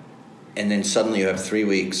build-up, and then suddenly you have 3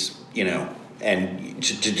 weeks, and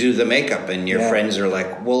to do the makeup, and your friends are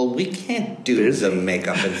like, well, we can't do the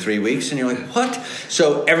makeup in 3 weeks. And you're like, what?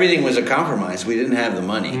 So everything was a compromise. We didn't have the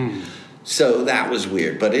money. So that was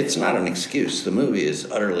weird, but it's not an excuse. The movie is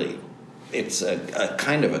utterly... It's a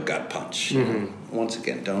kind of a gut punch. Once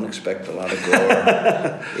again, don't expect a lot of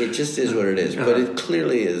gore. It just is what it is. But it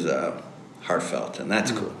clearly is heartfelt, and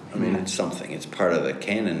that's cool. I mean, it's something. It's part of the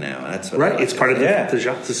canon now. That's what I like. It's part of the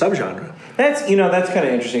subgenre. That's that's kind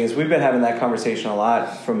of interesting. Is we've been having that conversation a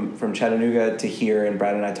lot from Chattanooga to here, and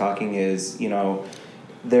Brad and I talking is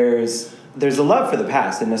there's a love for the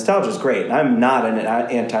past, and nostalgia is great. And I'm not an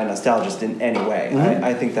anti-nostalgist in any way.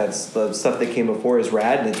 I think that's the stuff that came before is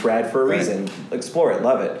rad, and it's rad for a reason. Explore it,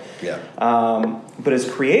 love it. Yeah. But as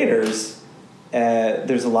creators,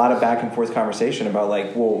 there's a lot of back and forth conversation about,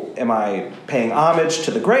 like, well, am I paying homage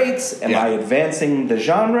to the greats? Am I advancing the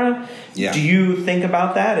genre? Yeah. Do you think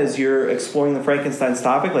about that as you're exploring the Frankenstein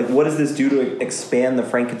topic? Like, what does this do to expand the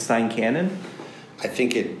Frankenstein canon? I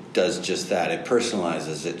think it does just that. It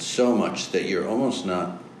personalizes it so much that you're almost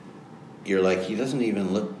not... You're like, he doesn't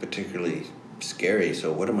even look particularly scary,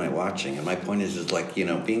 so what am I watching? And my point is like,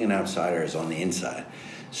 being an outsider is on the inside.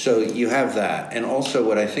 So you have that. And also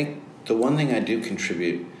what I think, the one thing I do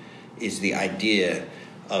contribute is the idea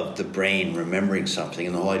of the brain remembering something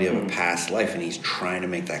and the whole idea of a past life, and he's trying to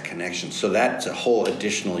make that connection. So that's a whole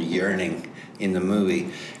additional yearning in the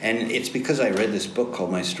movie. And it's because I read this book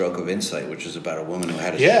called My Stroke of Insight, which is about a woman who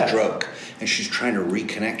had a stroke, and she's trying to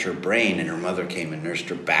reconnect her brain, and her mother came and nursed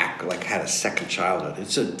her back, like had a second childhood.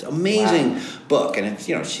 It's an amazing book, and it's,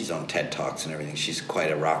 she's on TED Talks and everything. She's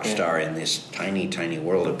quite a rock star in this tiny, tiny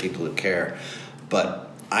world of people who care. But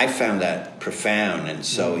I found that profound, and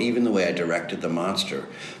so even the way I directed the monster,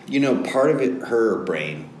 part of it, her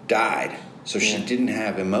brain died, so she didn't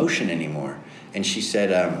have emotion anymore. And she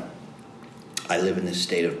said, I live in this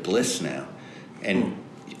state of bliss now. And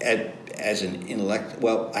as an intellect,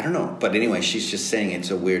 well, I don't know. But anyway, she's just saying it's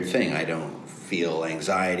a weird thing. I don't feel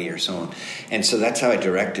anxiety or so on. And so that's how I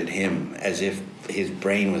directed him, as if his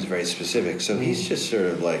brain was very specific. So he's just sort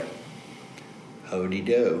of like,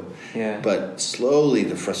 ho-de-do. Yeah. But slowly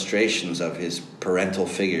the frustrations of his parental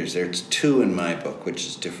figures, there's two in my book, which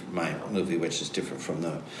is different, my movie, which is different from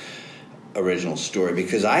the original story,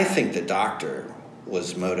 because I think the doctor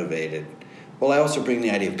was motivated. Well, I also bring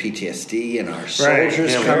the idea of PTSD, and our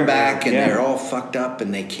soldiers come back, and they're all fucked up,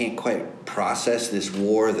 and they can't quite process this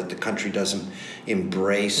war that the country doesn't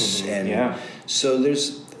embrace. So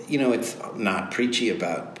there's, it's not preachy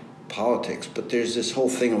about politics, but there's this whole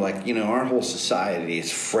thing of like, our whole society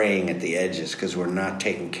is fraying at the edges because we're not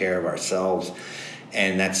taking care of ourselves.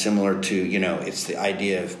 And that's similar to, it's the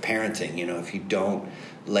idea of parenting. If you don't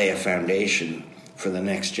lay a foundation for the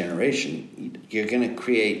next generation, you're going to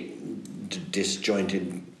create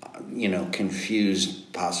disjointed,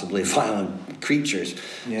 confused, possibly violent creatures.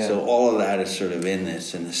 Yeah. So all of that is sort of in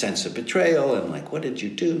this, and the sense of betrayal and like, what did you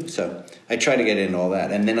do? So I try to get into all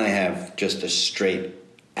that. And then I have just a straight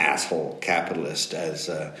asshole capitalist as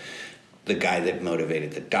the guy that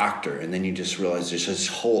motivated the doctor, and then you just realize there's this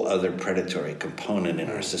whole other predatory component in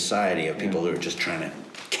our society of people who are just trying to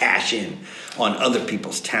cash in on other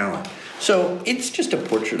people's talent. So it's just a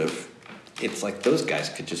portrait of, it's like those guys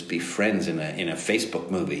could just be friends in a Facebook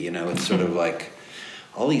movie, It's sort of like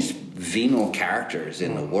all these venal characters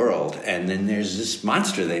in the world, and then there's this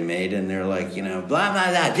monster they made, and they're like, blah,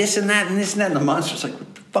 blah, blah, this and that, and this and that, and the monster's like,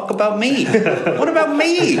 what the fuck about me? What about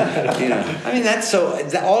me? I mean, that's so,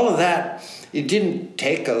 all of that, it didn't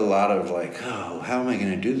take a lot of like, oh, how am I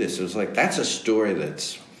going to do this? It was like, that's a story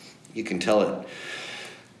that's, you can tell it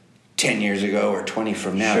 10 years ago or 20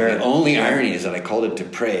 from now. Sure. The only irony is that I called it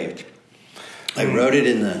Depraved. I wrote it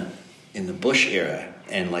in the Bush era,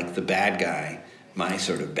 and like the bad guy my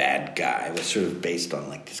sort of bad guy was sort of based on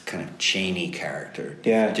like this kind of Cheney character.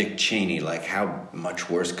 Yeah. Dick Cheney. Like, how much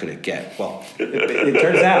worse could it get? Well, it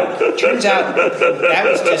turns out that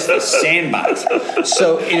was just a sandbox.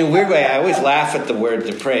 So in a weird way, I always laugh at the word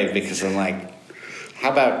depraved because I'm like,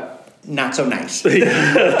 how about not so nice?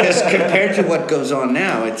 Because compared to what goes on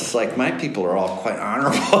now, it's like my people are all quite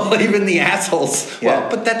honorable, even the assholes. Yeah. Well,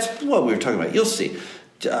 but that's what we were talking about. You'll see.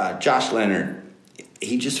 Josh Leonard,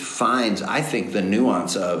 he just finds, I think, the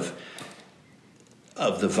nuance of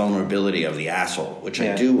the vulnerability of the asshole, which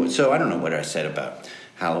I do. So I don't know what I said about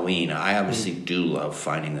Halloween. I obviously do love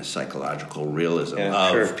finding the psychological realism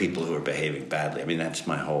of people who are behaving badly. I mean, that's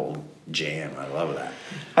my whole jam. I love that.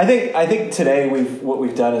 I think today what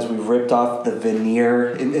we've done is we've ripped off the veneer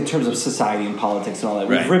in terms of society and politics and all that.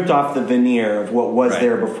 We've ripped off the veneer of what was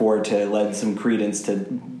there before to lend some credence to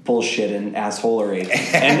bullshit and assholery,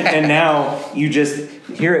 and now you just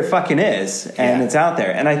here it fucking is, and it's out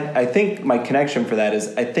there. And I think my connection for that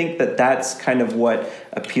is I think that's kind of what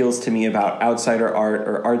appeals to me about outsider art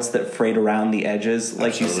or arts that frayed around the edges,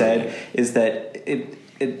 like you said, is that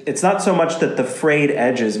it's not so much that the frayed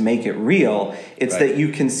edges make it real. It's that you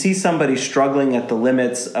can see somebody struggling at the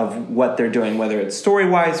limits of what they're doing, whether it's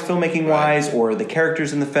story-wise, filmmaking-wise, or the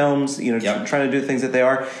characters in the films, trying to do things that they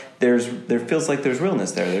are. There feels like there's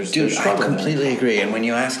realness there. There's I completely agree. And when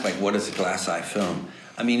you ask, like, what is a glass eye film?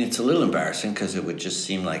 I mean, it's a little embarrassing because it would just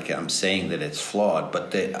seem like I'm saying that it's flawed,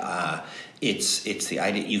 but it's the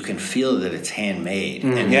idea. You can feel that it's handmade,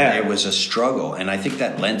 and there was a struggle, and I think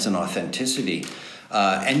that lends an authenticity.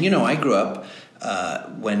 And I grew up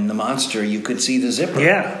when the monster, you could see the zipper,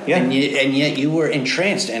 and yet you were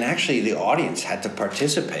entranced, and actually the audience had to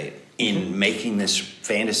participate in making this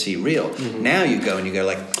fantasy real. Now you go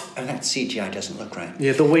like, oh, that CGI doesn't look right.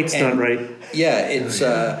 Yeah, the weight's not right. Yeah, it's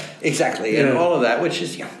exactly, and all of that, which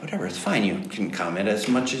is whatever. It's fine. You can comment as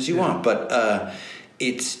much as you want, but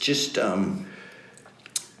it's just I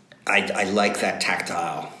like that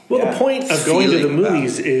tactile. Well, the point of going to the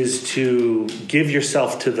movies is to give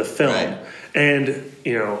yourself to the film, and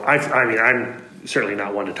I'm certainly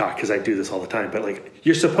not one to talk because I do this all the time. But like,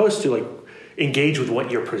 you're supposed to like engage with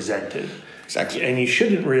what you're presented, exactly, and you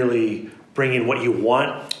shouldn't really bring in what you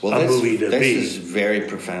want a movie to be. This is very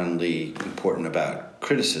profoundly important about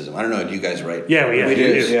criticism. I don't know. Do you guys write? Yeah, we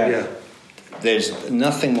do. Yeah. There's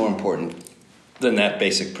nothing more important than that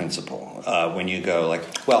basic principle. When you go like,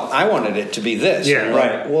 well, I wanted it to be this. Yeah,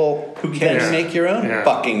 right. Well, who cares? Then make your own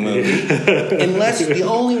fucking movie. Unless the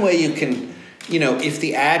only way you can, if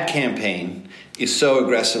the ad campaign is so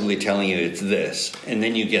aggressively telling you it's this, and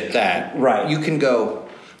then you get that, right? You can go,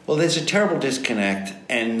 well, there's a terrible disconnect,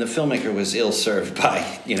 and the filmmaker was ill-served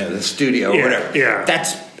by, the studio or whatever. Yeah.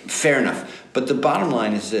 That's fair enough. But the bottom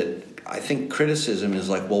line is that I think criticism is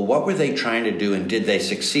like, well, what were they trying to do and did they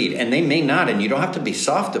succeed? And they may not, and you don't have to be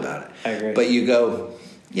soft about it. I agree. But you go,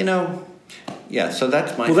 so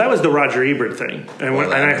that's my... Well, that was the Roger Ebert thing. And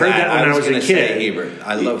I heard that when I was a kid. Say Ebert.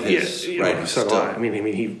 I love his writing. So do I. I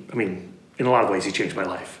mean, in a lot of ways, he changed my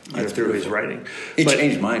life through his writing. He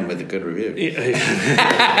changed mine with a good review.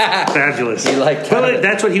 Fabulous. But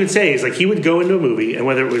that's what he would say, is like he would go into a movie, and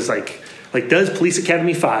whether it was like does Police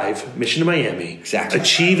Academy 5, Mission to Miami,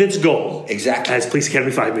 achieve its goal as Police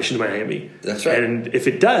Academy 5, Mission to Miami? That's right. And if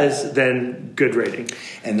it does, then good rating.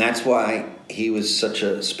 And that's why he was such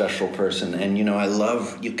a special person. And, you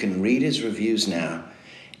can read his reviews now,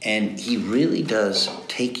 and he really does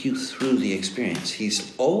take you through the experience.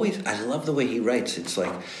 I love the way he writes. It's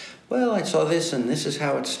like, well, I saw this, and this is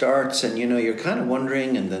how it starts, and, you're kind of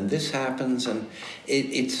wondering, and then this happens, and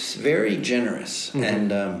it's very generous.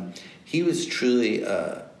 And he was truly,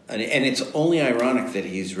 and it's only ironic that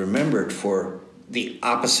he's remembered for the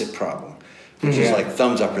opposite problem, which is like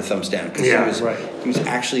thumbs up or thumbs down, because he was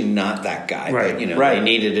actually not that guy, but they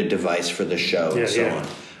needed a device for the show and so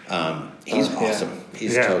on. He's awesome.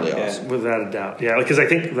 He's totally awesome. Without a doubt. Yeah, because I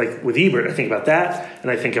think, like, with Ebert, I think about that,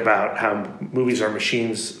 and I think about how movies are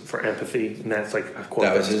machines for empathy, and that's, like, a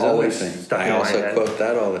quote that's always stuck in my head. I also quote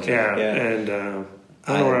that all the time. And I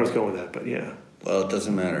don't know where I was going with that, but yeah. Well, it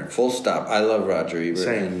doesn't matter. Full stop. I love Roger Ebert,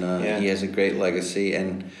 and he has a great legacy,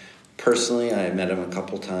 and personally, I met him a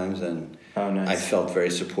couple times, and I felt very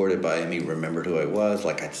supported by him. He remembered who I was.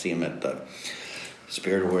 Like, I'd see him at the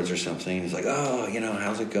Spirit Awards or something. He's like, oh,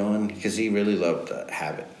 how's it going? Because he really loved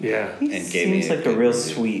Habit. Yeah. He seems like a real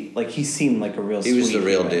sweet, like he seemed like a real sweet. He was the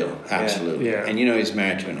real deal. Absolutely. Yeah. And, he's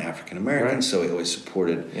married to an African-American, so he always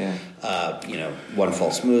supported, One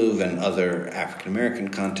False Move and other African-American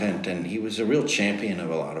content, and he was a real champion of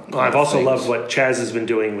a lot of I've also things. loved what Chaz has been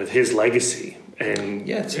doing with his legacy. And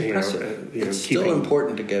it's impressive. It's still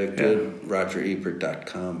important to get a good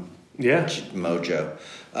RogerEbert.com mojo.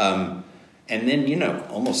 And then,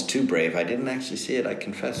 almost too brave. I didn't actually see it, I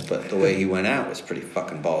confess, but the way he went out was pretty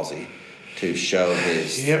fucking ballsy to show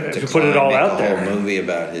his decline, to put it all out there. A whole movie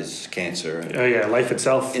about his cancer. Life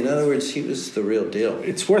itself. In other words, he was the real deal.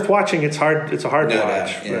 It's worth watching. It's hard. It's a hard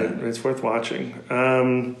watch. Doubt, but it's worth watching.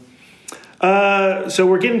 So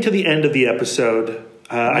we're getting to the end of the episode.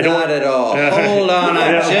 Not at all. Hold on,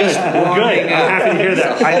 I'm just warming up. I'm happy to hear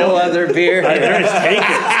that. I know other beer. There is. Take it.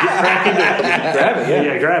 Crack into it. Grab it.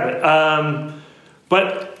 Yeah, grab it.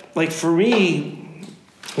 But for me,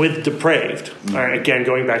 with Depraved, all right, again,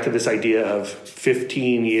 going back to this idea of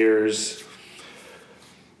 15 years.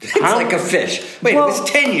 It's like a fish. Wait, it was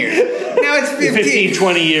 10 years. Now it's 15.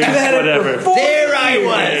 20 years, whatever. There I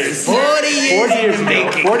was. 40 years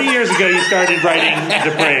ago. 40 years ago, you started writing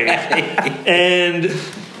Depraved. And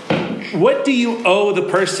what do you owe the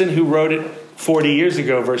person who wrote it 40 years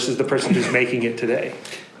ago versus the person who's making it today?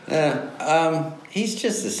 He's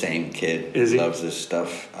just the same kid. Is he? Loves this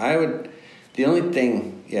stuff. The only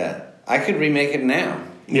thing, I could remake it now.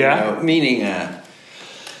 Meaning,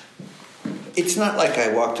 it's not like I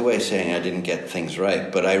walked away saying I didn't get things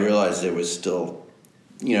right, but I realized there was still,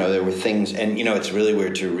 there were things, and, it's really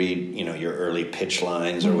weird to read, your early pitch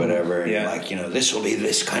lines or whatever, and you're like, this will be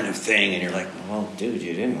this kind of thing, and you're like, well, dude,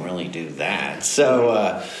 you didn't really do that.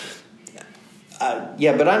 So, but a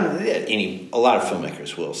lot of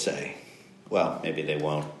filmmakers will say, well, maybe they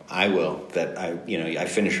won't. I will. That I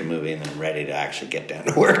finish a movie and then I'm ready to actually get down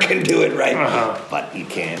to work and do it right. Uh-huh. But you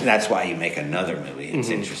can't. That's why you make another movie. It's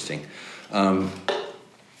interesting. I love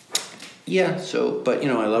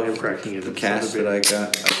the cast that I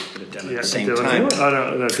got. I could have done it at the same time.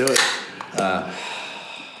 Oh, no, do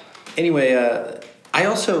it. I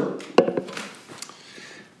also...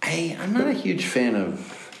 I'm not a huge fan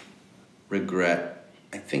of regret.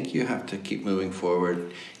 I think you have to keep moving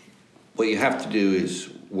forward. What you have to do is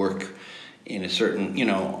work in a certain,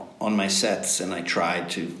 on my sets, and I try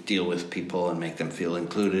to deal with people and make them feel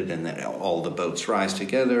included and that all the boats rise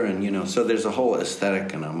together. And, so there's a whole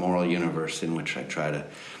aesthetic and a moral universe in which I try to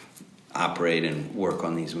operate and work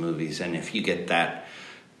on these movies. And if you get that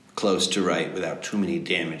close to right without too many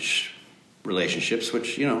damaged relationships,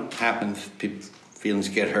 which, happens, feelings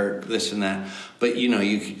get hurt, this and that. But,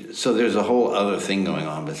 so there's a whole other thing going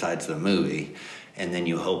on besides the movie. And then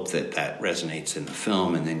you hope that resonates in the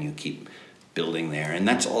film, and then you keep building there. And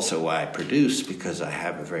that's also why I produce, because I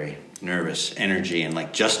have a very nervous energy, and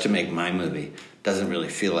just to make my movie doesn't really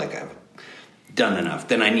feel like I've done enough.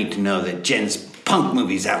 Then I need to know that Jen's punk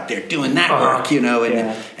movie's out there doing that work,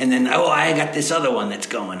 and then I got this other one that's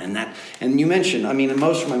going, and you mentioned,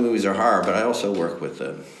 most of my movies are horror, but I also work with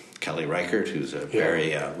Kelly Reichert, who's a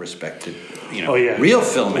very respected, real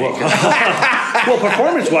filmmaker. Well,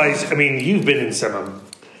 performance-wise, you've been in some.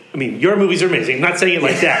 Your movies are amazing. I'm not saying it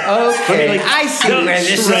like that. Okay, I see where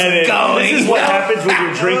this is going. This is what happens when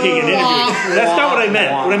you're drinking and interviewing. That's not what I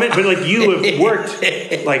meant. What I meant, but you have worked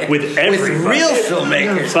with everybody. With real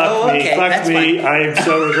filmmakers. Fuck me. I am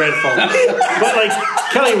so regretful. But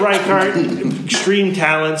Kelly Reichardt, extreme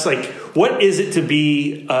talents. What is it to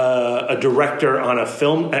be a director on a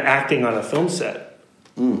film, acting on a film set?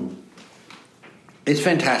 It's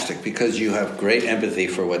fantastic because you have great empathy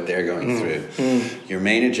for what they're going through. Your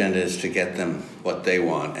main agenda is to get them what they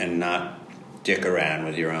want and not dick around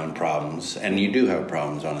with your own problems. And you do have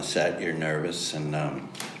problems on a set. You're nervous. And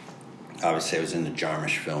obviously I was in the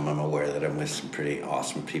Jarmusch film. I'm aware that I'm with some pretty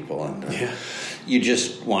awesome people. And you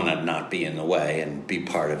just want to not be in the way and be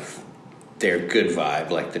part of their good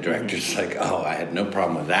vibe. Like the director's I had no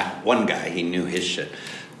problem with that one guy. He knew his shit.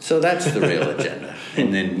 So that's the real agenda.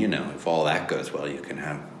 And then, if all that goes well, you can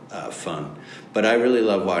have fun. But I really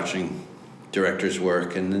love watching directors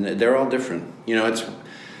work, and they're all different. It's...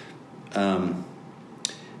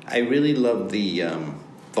 I really love the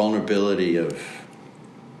vulnerability of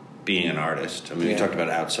being an artist. We talked about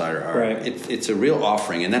outsider art. Right. It's a real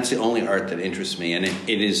offering, and that's the only art that interests me. And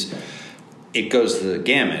it goes the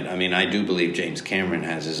gamut. I do believe James Cameron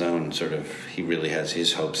has his own he really has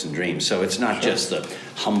his hopes and dreams. So it's not just the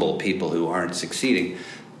humble people who aren't succeeding.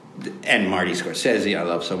 And Marty Scorsese, I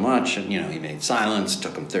love so much. And, he made Silence,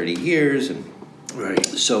 took him 30 years. And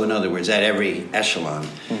so in other words, at every echelon,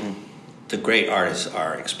 the great artists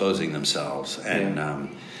are exposing themselves. And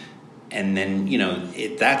and then,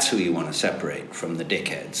 that's who you want to separate from the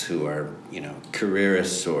dickheads who are,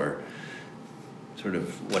 careerists or sort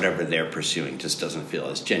of whatever they're pursuing just doesn't feel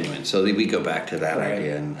as genuine. So we go back to that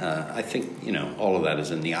idea. And I think, all of that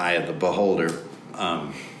is in the eye of the beholder,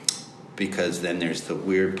 because then there's the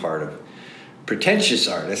weird part of pretentious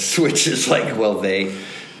artists, which is like, well,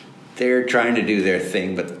 they're trying to do their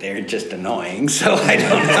thing, but they're just annoying. So I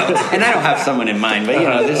don't know. And I don't have someone in mind, but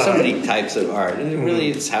there's so many types of art, and it really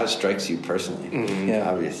is how it strikes you personally,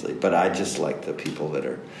 obviously. But I just like the people that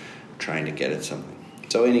are trying to get at something.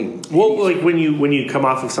 So like when you come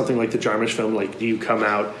off of something like the Jarmusch film, like do you come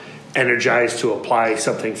out energized to apply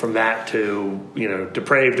something from that to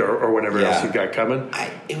Depraved or whatever else you've got coming?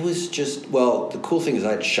 It was just the cool thing is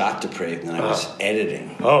I'd shot Depraved and I was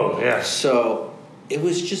editing. Oh yeah. So it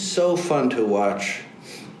was just so fun to watch.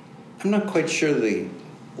 I'm not quite sure the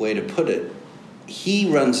way to put it. He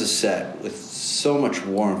runs a set with so much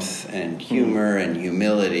warmth and humor and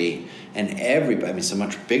humility, and it's a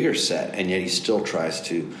much bigger set, and yet he still tries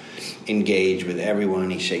to engage with everyone.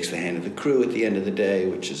 He shakes the hand of the crew at the end of the day,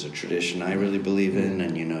 which is a tradition I really believe in,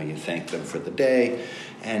 and you thank them for the day.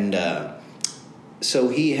 And so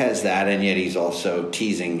he has that, and yet he's also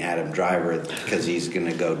teasing Adam Driver because he's going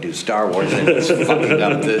to go do Star Wars and he's fucking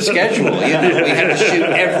up the schedule. We had to shoot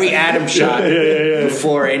every Adam shot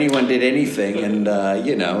before anyone did anything, and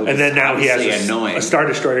and then now he has a Star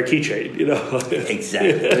Destroyer keychain.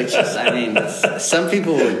 Exactly. Which is, some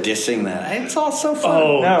people were dissing that. It's all so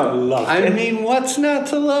fun. What's not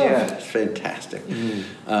to love? Yeah. It's fantastic.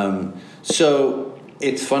 So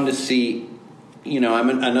it's fun to see.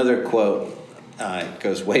 Another quote. It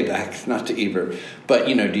goes way back, not to Ebert, but,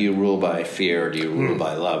 do you rule by fear or do you rule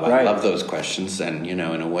by love? I love those questions, and, in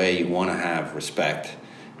a way you want to have respect,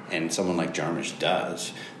 and someone like Jarmusch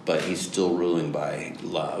does, but he's still ruling by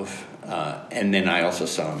love. And then I also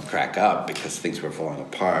saw him crack up because things were falling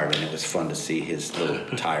apart, and it was fun to see his little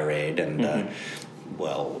tirade and,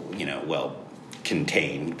 well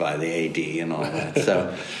contained by the AD and all that.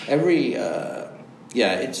 So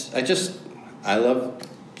I love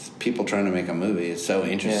people trying to make a movie. It's so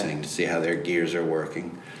interesting to see how their gears are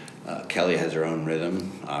working. Kelly has her own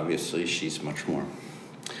rhythm. Obviously, she's much more.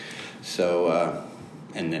 So,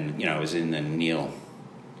 and then, I was in the Neil,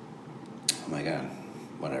 oh my God,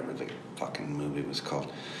 whatever the fucking movie was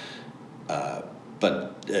called.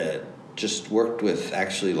 But just worked with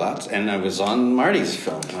actually lots. And I was on Marty's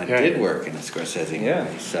film. I did work in a Scorsese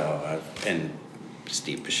movie. So, and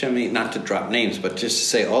Steve Buscemi, not to drop names, but just to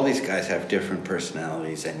say all these guys have different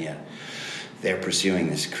personalities, and yet they're pursuing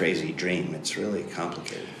this crazy dream. It's really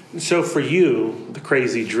complicated. So for you, the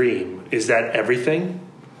crazy dream, is that everything?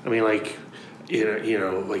 I mean, like,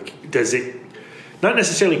 does it not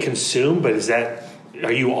necessarily consume, but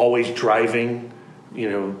are you always driving,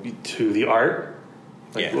 to the art?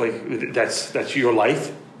 Like that's your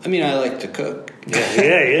life? I mean, I like to cook.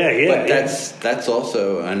 Yeah. But that's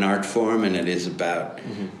also an art form, and it is about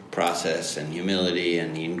process and humility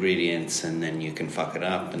and the ingredients, and then you can fuck it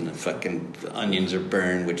up, and the fucking onions are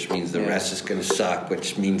burned, which means the rest is going to suck,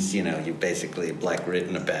 which means, you basically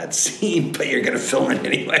written a bad scene, but you're going to film it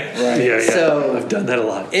anyway. Right. Yeah. So I've done that a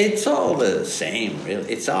lot. It's all the same,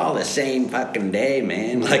 really. It's all the same fucking day,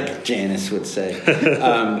 man, like Janice would say.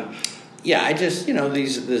 I just,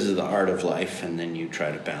 this is the art of life, and then you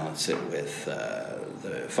try to balance it with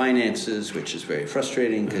the finances, which is very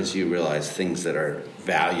frustrating because you realize things that are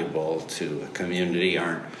valuable to a community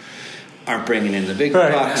aren't bringing in the big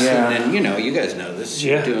bucks. And then, you guys know this,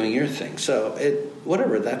 you're doing your thing. So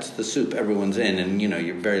that's the soup everyone's in, and,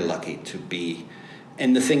 you're very lucky to be.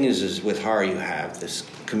 And the thing is with horror, you have this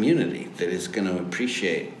community that is going to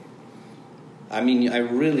appreciate. I mean, I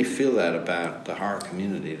really feel that about the horror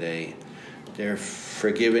community. They're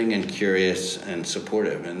forgiving and curious and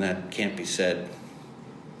supportive, and that can't be said.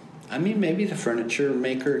 I mean, maybe the furniture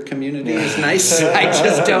maker community is nice. I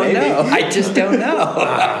just don't know.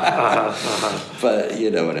 But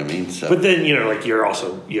you know what I mean. So. But then, you have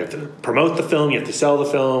to promote the film, you have to sell the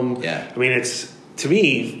film. Yeah. I mean, it's, to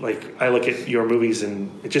me, like, I look at your movies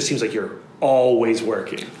and it just seems like you're always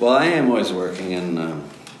working. Well, I am always working, and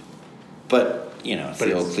but. It's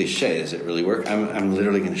the old cliche. Does it really work? I'm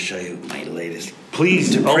literally going to show you my latest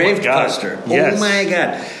Depraved poster. Yes. Oh my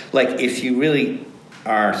God! Like, if you really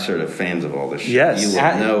are sort of fans of all this shit, you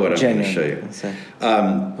will know what I'm going to show you. It's a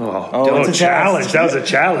challenge. That was a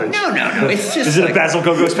challenge. No. It's just Is it a Basil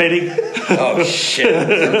Gogos painting? Oh shit!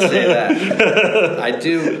 Don't say that.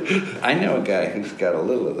 I know a guy who's got a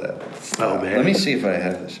little of that. Oh man! Let me see if I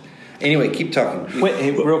have this. Anyway, keep talking. Wait, hey,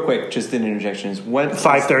 real quick, just an interjection. Is what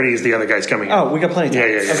 5:30 is the other guy's coming in. Oh, we got plenty of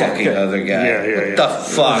time. Yeah. Fucking other guy. Yeah. What the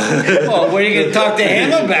fuck? Oh, what are you going to talk to him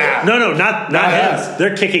about? No, not him.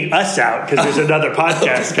 They're kicking us out because there's another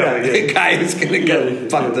podcast coming in. The guy who's going to go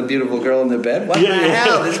fuck the beautiful girl in the bed? What the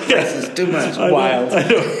hell? This place is too much. Wild. I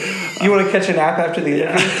know. You want to catch a nap after the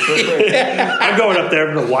interview? I'm going up there.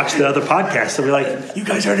 I'm going to watch the other podcasts and be like, you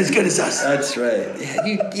guys aren't as good as us. That's right. Yeah,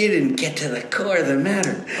 you didn't get to the core of the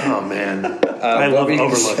matter. Oh, man. I love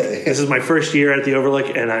Overlook. This is my first year at the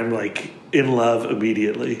Overlook, and I'm like in love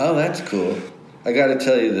immediately. Oh, that's cool. I got to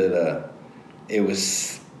tell you that it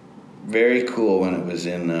was very cool when it was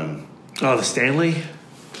in... the Stanley?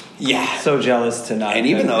 Yeah. So jealous tonight. And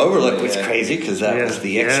even the Overlook was crazy because that was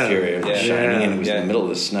the exterior shining and it was in the middle of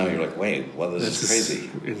the snow. You're like, wait, well, this is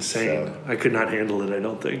crazy. Insane. So, I could not handle it, I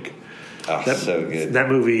don't think. Oh, that's so good. That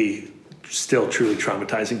movie, still truly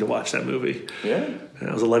traumatizing to watch that movie. Yeah.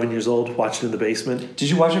 I was 11 years old, watched it in the basement.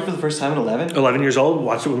 Did you watch it for the first time at 11? 11 years old,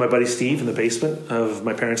 watched it with my buddy Steve in the basement of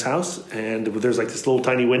my parents' house. And there's like this little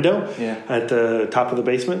tiny window at the top of the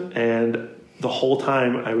basement. And the whole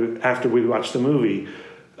time, after we watched the movie,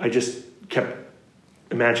 I just kept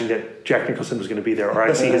imagining that Jack Nicholson was going to be there, or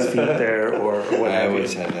I'd see his feet there, or what I have you.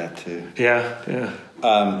 always had that too. Yeah.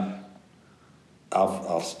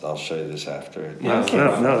 I'll show you this after. No,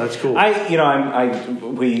 that's cool.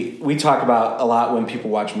 We talk about a lot when people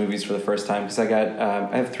watch movies for the first time because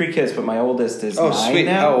I have 3 kids, but my oldest is 9 sweet.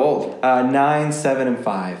 now. How old? 9, 7, and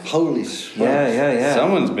 5. Holy smokes. Yeah.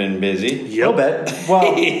 Someone's been busy. Yep. A little bit.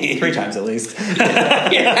 Well, 3 times at least. And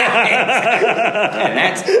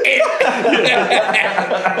that's it.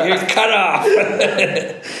 You're cut off.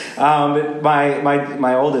 But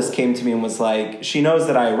my oldest came to me and was like, she knows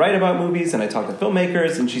that I write about movies and I talk to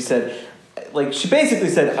filmmakers, and she said, she basically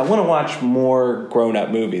said, I want to watch more grown-up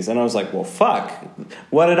movies. And I was like, well, fuck.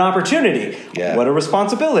 What an opportunity. Yeah. What a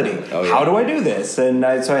responsibility. Oh, yeah. How do I do this? And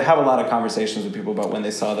so I have a lot of conversations with people about when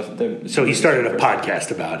they saw the So he started a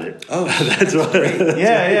podcast about it. Oh, that's what.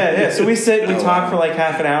 Yeah. So we talk for like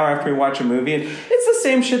half an hour after we watch a movie. And it's the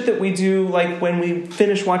same shit that we do like when we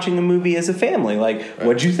finish watching a movie as a family. Like,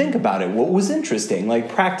 what'd you think about it? What was interesting? Like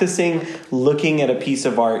practicing looking at a piece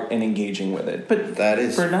of art and engaging with it. But that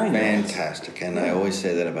is for 9-year-olds. Fantastic. And I always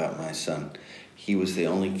say that about my son. He was the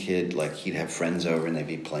only kid, like he'd have friends over and they'd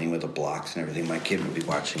be playing with the blocks and everything. My kid would be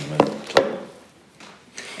watching them.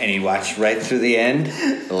 And he'd watch right through the end,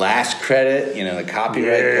 the last credit, the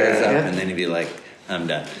copyright goes up, and then he'd be like, I'm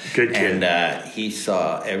done. Good kid. And he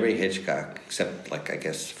saw every Hitchcock, except like, I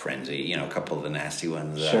guess, Frenzy, a couple of the nasty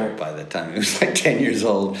ones by the time he was like 10 years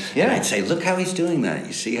old. Yeah. And I'd say, look how he's doing that.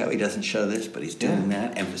 You see how he doesn't show this, but he's doing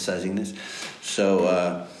that, emphasizing this.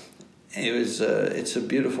 So, it's a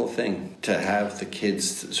beautiful thing to have the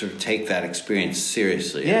kids sort of take that experience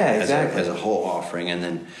seriously as a whole offering. And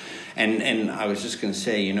then and I was just going to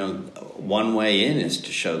say, one way in is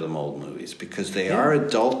to show them old movies because they are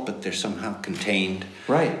adult, but they're somehow contained.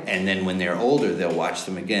 Right. And then when they're older, they'll watch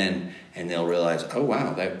them again and they'll realize, oh,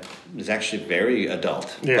 wow, that is actually very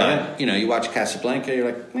adult. Yeah. But, you watch Casablanca,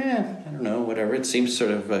 you're like, I don't know, whatever. It seems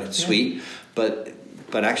sort of sweet,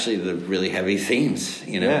 but actually the really heavy themes,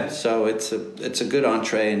 So it's a good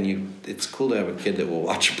entree, and it's cool to have a kid that will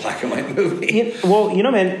watch a black and white movie.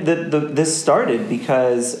 Man, this started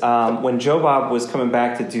because when Joe Bob was coming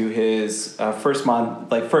back to do his first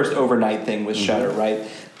overnight thing with Shudder, right?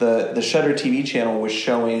 The Shudder TV channel was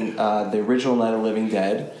showing the original Night of the Living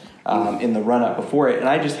Dead in the run up before it, and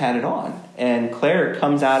I just had it on. And Claire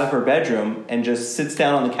comes out of her bedroom and just sits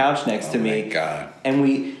down on the couch next to me. God. And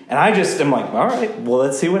I'm like, all right, well,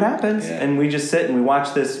 let's see what happens. Yeah. And we just sit and we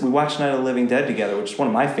watch this. We watch Night of the Living Dead together, which is one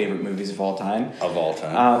of my favorite movies of all time. Of all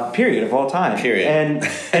time. Period. Of all time. Period.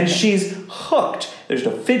 And she's hooked. There's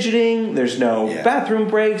no fidgeting. There's no bathroom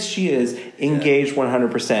breaks. She is engaged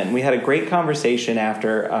 100%. And we had a great conversation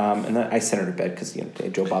after. And then I sent her to bed because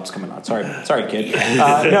Joe Bob's coming on. Sorry, kid.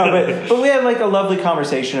 But we had like a lovely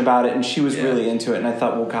conversation about it, and she was really into it. And I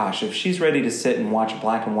thought, well, gosh, if she's ready to sit and watch a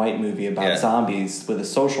black and white movie about zombies with a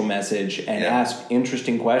social message and ask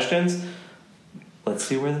interesting questions, let's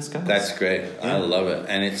see where this goes. That's great. I love it.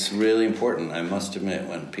 And it's really important. I must admit,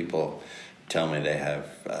 when people tell me they have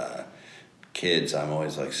kids, I'm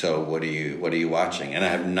always like, so what are you watching? And I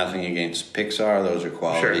have nothing against Pixar. Those are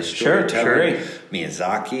quality storytelling. Sure.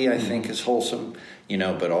 Miyazaki, I think, is wholesome.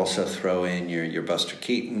 But also throw in your Buster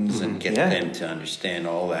Keatons and get them to understand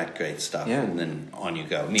all that great stuff, and then on you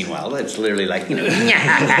go. Meanwhile, it's literally like, well,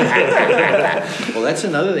 that's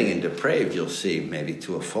another thing in Depraved. You'll see, maybe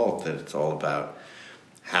to a fault, that it's all about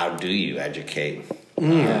how do you educate.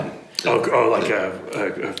 The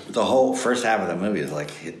whole first half of the movie is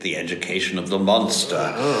like the education of the monster.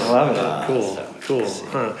 I love it. Cool.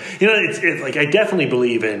 It's like I definitely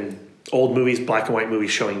believe in old movies, black and white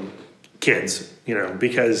movies showing kids,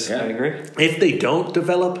 because I agree. If they don't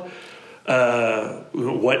develop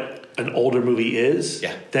what an older movie is,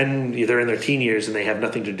 then they're in their teen years and they have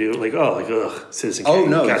nothing to do. Citizen Kane. Oh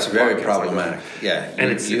no, it's very problematic.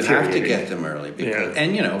 And you have to get them early because,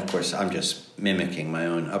 and of course, I'm just mimicking my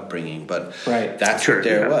own upbringing, but that's what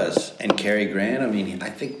there was. And Cary Grant, I mean, I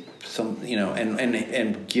think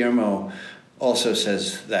and Guillermo also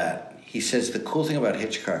says that. He says the cool thing about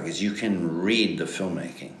Hitchcock is you can read the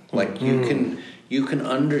filmmaking. Like you can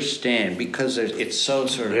understand because it's so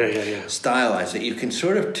sort of stylized that you can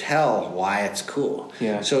sort of tell why it's cool.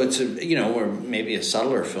 Yeah. So it's where maybe a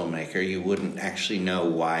subtler filmmaker you wouldn't actually know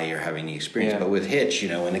why you're having the experience. Yeah. But with Hitch,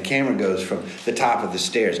 when the camera goes from the top of the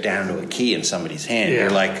stairs down to a key in somebody's hand,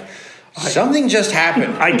 you're like, something just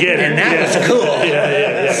happened. I get it. And that was cool.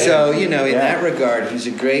 So, in that regard, he's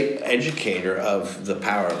a great educator of the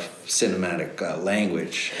power of cinematic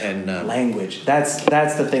language. And language. That's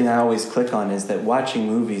the thing I always click on is that watching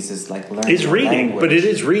movies is like learning It's reading, language. but it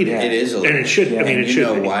is reading. It is a language. And it should. I mean, it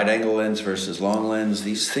should be. Wide-angle lens versus long lens,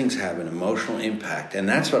 these things have an emotional impact. And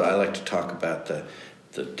that's what I like to talk about the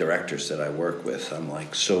directors that I work with. I'm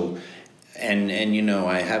like, so... And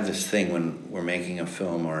I have this thing when we're making a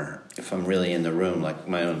film or if I'm really in the room, like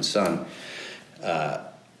my own son,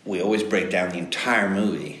 we always break down the entire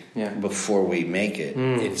movie before we make it.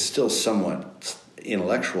 It's still somewhat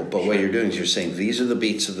intellectual, but what you're doing is you're saying these are the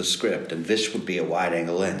beats of the script and this would be a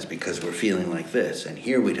wide-angle lens because we're feeling like this. And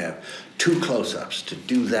here we'd have 2 close-ups to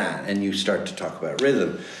do that. And you start to talk about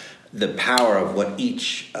rhythm, the power of what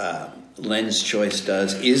each... lens choice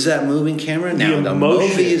does. Is that moving camera? Now, the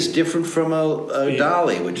movie is different from a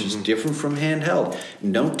dolly, which is different from handheld.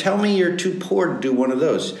 Don't tell me you're too poor to do one of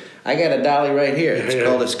those. I got a dolly right here. It's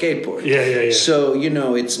called a skateboard. So,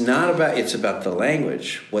 it's about the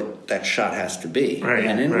language, what that shot has to be. Right.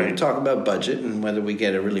 And then we'll talk about budget and whether we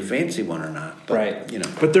get a really fancy one or not. But,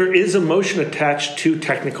 But there is emotion attached to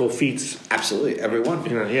technical feats. Absolutely. Everyone.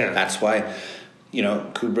 That's why,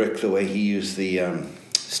 Kubrick, the way he used the...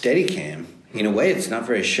 Steadicam, in a way, it's not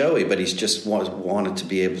very showy, but he's just wanted to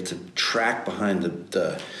be able to track behind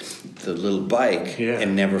the little bike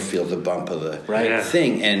and never feel the bump of the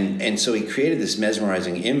thing. And so he created this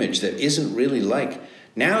mesmerizing image that isn't really like...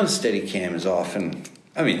 Now the Steadicam is often...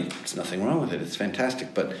 I mean, there's nothing wrong with it. It's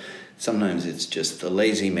fantastic, but... Sometimes it's just the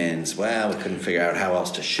lazy man's, we couldn't figure out how else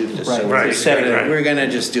to shoot this. So we're going to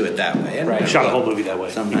just do it that way. And shot a whole movie that way.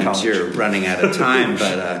 Sometimes you're running out of time,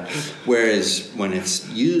 but whereas when it's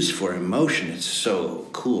used for emotion, it's so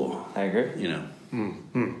cool. I agree. You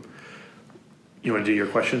want to do your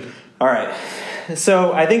question? All right.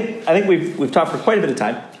 So I think we've talked for quite a bit of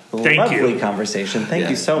time. Lovely conversation. Thank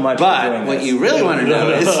you so much for doing this. But what you really want to know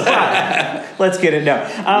is... Let's get it now.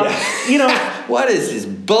 What is this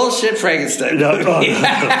bullshit Frankenstein movie?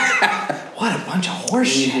 What a bunch of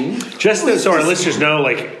horseshit. Just so our listeners know,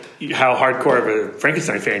 how hardcore of a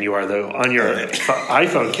Frankenstein fan you are, though, on your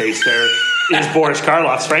iPhone case there is Boris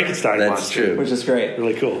Karloff's Frankenstein monster. That's true. Which is great.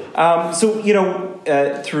 Really cool.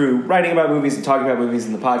 Through writing about movies and talking about movies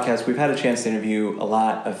in the podcast, we've had a chance to interview a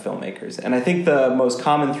lot of filmmakers. And I think the most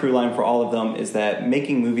common through line for all of them is that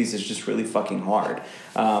making movies is just really fucking hard.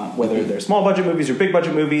 Whether they're small budget movies or big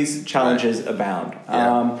budget movies, challenges abound.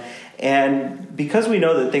 Yeah. And because we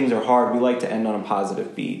know that things are hard, we like to end on a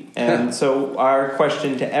positive beat. And so our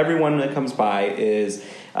question to everyone that comes by is...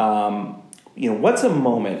 what's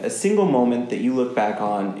a single moment that you look back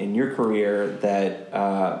on in your career that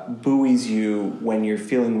buoys you when you're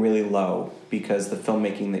feeling really low because the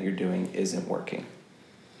filmmaking that you're doing isn't working?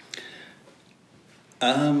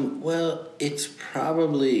 Well, it's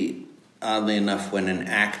probably, oddly enough, when an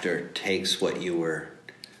actor takes what you were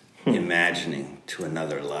imagining to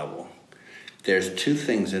another level. There's 2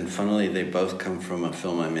 things, and funnily, they both come from a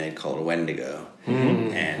film I made called Wendigo.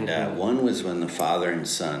 Mm-hmm. And one was when the father and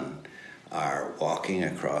son are walking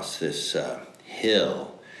across this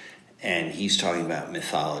hill, and he's talking about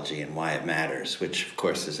mythology and why it matters, which, of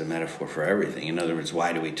course, is a metaphor for everything. In other words,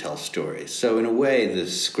 why do we tell stories? So, in a way, the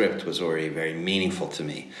script was already very meaningful to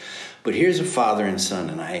me. But here's a father and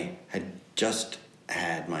son, and I had just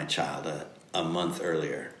had my child a month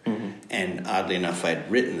earlier. Mm-hmm. And oddly enough,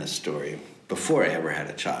 I'd written this story before I ever had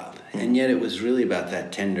a child. Mm-hmm. And yet it was really about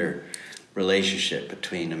that tender relationship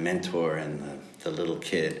between a mentor and the little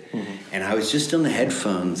kid. Mm-hmm. And I was just on the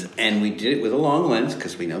headphones, and we did it with a long lens,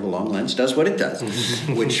 because we know the long lens does what it does,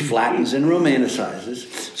 which flattens and romanticizes.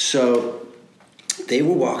 So they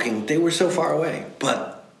were walking, they were so far away,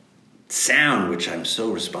 but sound, which I'm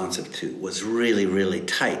so responsive to, was really, really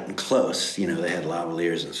tight and close. You know, they had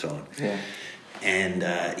lavaliers and so on. Yeah. And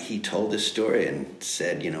he told this story and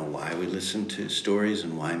said, you know, why we listen to stories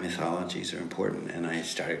and why mythologies are important. And I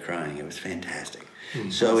started crying. It was fantastic.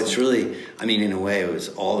 So it's really, I mean, in a way, it was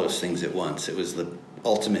all those things at once. It was the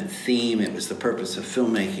ultimate theme. It was the purpose of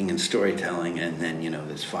filmmaking and storytelling. And then,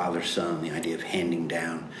 this father-son, the idea of handing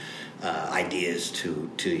down ideas to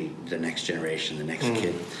the next generation, the next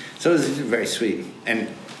kid. So it was very sweet. And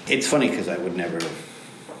it's funny because I would never have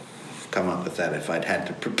come up with that if I'd had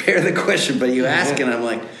to prepare the question. But you ask and I'm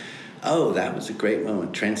like, oh, that was a great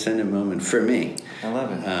moment, transcendent moment for me. I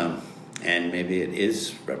love it. And maybe it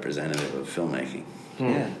is representative of filmmaking.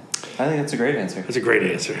 Yeah. I think that's a great answer. That's a great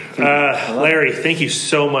answer. Larry, thank you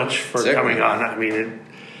so much for coming on. I mean,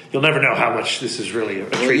 you'll never know how much this is really a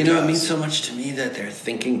treat to us. It means so much to me that they're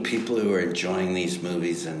thinking people who are enjoying these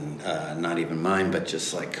movies and not even mine, but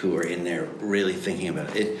just like who are in there really thinking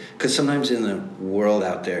about it. Because sometimes in the world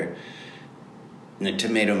out there, the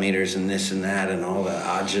tomato meters and this and that and all the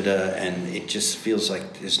agita, and it just feels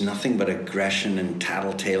like there's nothing but aggression and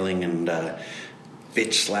tattletaling and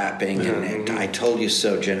bitch slapping and I told you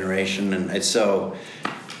so generation, and so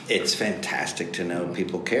it's fantastic to know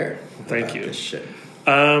people care. Thank you. This shit.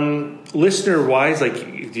 Listener wise,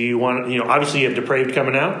 like, do you want, obviously you have Depraved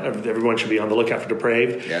coming out. Everyone should be on the lookout for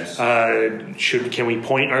Depraved. Yes. Can we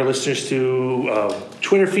point our listeners to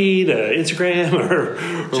Twitter feed, Instagram, or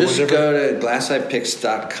just whatever? go to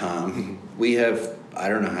glasseyepicks.com. We have, I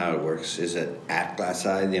don't know how it works. Is it at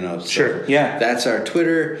glasseye? Sure. Yeah. That's our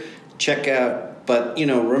Twitter. Check out. But,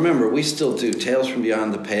 remember, we still do Tales from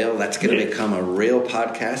Beyond the Pale. That's going to become a real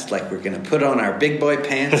podcast. Like, we're going to put on our big boy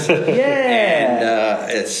pants. Yeah.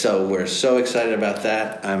 And so we're so excited about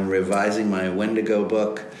that. I'm revising my Wendigo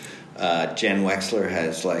book. Jen Wexler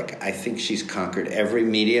has, I think she's conquered every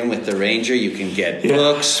medium with the Ranger. You can get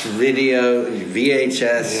books, video,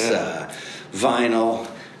 VHS, vinyl.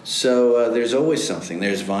 So there's always something.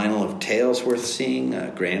 There's vinyl of Tales worth seeing.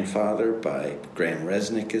 Grandfather by Graham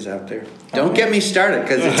Resnick is out there. Don't get me started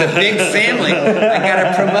because it's a big family. I got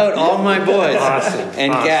to promote all my boys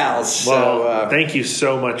and gals. Well, thank you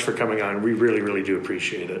so much for coming on. We really, really do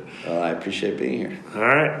appreciate it. Well, I appreciate being here. All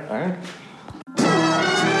right.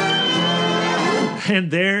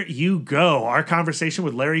 And there you go. Our conversation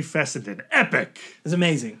with Larry Fessenden. Epic. It's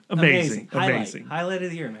amazing. Amazing. Highlight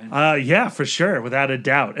of the year, man. Yeah, for sure. Without a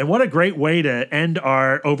doubt. And what a great way to end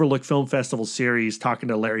our Overlook Film Festival series talking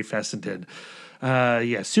to Larry Fessenden.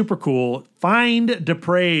 Super cool. Find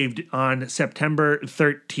Depraved on September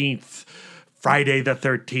 13th, Friday the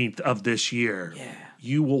 13th of this year. Yeah.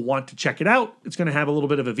 You will want to check it out. It's going to have a little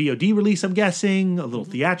bit of a VOD release, I'm guessing, a little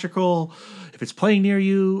theatrical. If it's playing near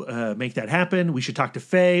you, make that happen. We should talk to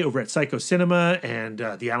Faye over at Psycho Cinema and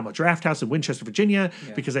the Alamo Draft House in Winchester, Virginia,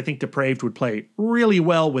 because I think Depraved would play really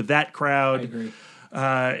well with that crowd. I agree.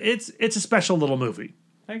 It's a special little movie.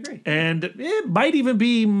 I agree. And it might even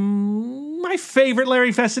be my favorite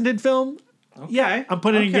Larry Fessenden film. Okay. Yeah, I'm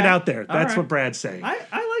putting it out there. That's right. what Brad's saying. I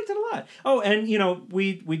liked it a lot. Oh, and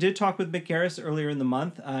we did talk with Mick Garris earlier in the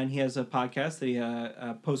month, and he has a podcast,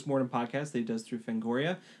 a postmortem podcast that he does through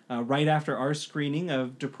Fangoria. Right after our screening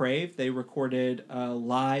of Depraved, they recorded a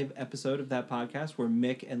live episode of that podcast where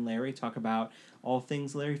Mick and Larry talk about all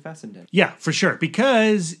things Larry Fessenden. Yeah, for sure,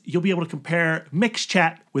 because you'll be able to compare Mick's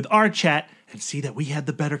chat with our chat and see that we had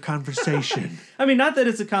the better conversation. I mean, not that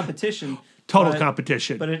it's a competition. Total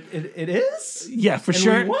competition. But it is? Yeah, for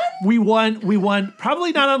sure. We won.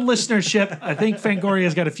 Probably not on listenership. I think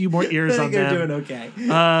Fangoria's got a few more ears on them. They're doing okay.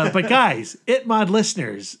 But guys, ItMod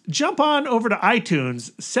listeners, jump on over to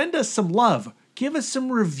iTunes. Send us some love. Give us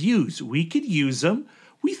some reviews. We could use them.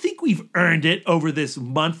 We think we've earned it over this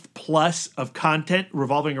month plus of content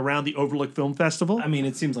revolving around the Overlook Film Festival. I mean,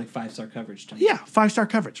 it seems like 5-star coverage to me. Yeah, 5-star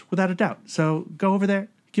coverage, without a doubt. So go over there.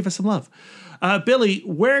 Give us some love. Billy,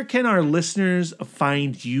 where can our listeners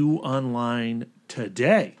find you online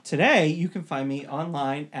today? Today, you can find me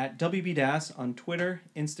online at WBDAS on Twitter,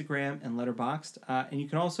 Instagram, and Letterboxd. And you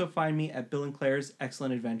can also find me at Bill and Claire's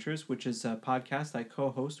Excellent Adventures, which is a podcast I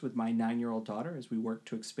co-host with my 9-year-old daughter as we work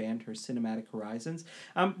to expand her cinematic horizons.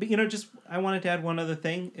 But, I wanted to add one other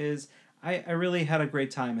thing is I really had a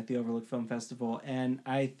great time at the Overlook Film Festival, and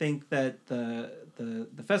I think that the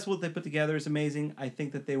festival that they put together is amazing. I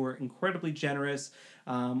think that they were incredibly generous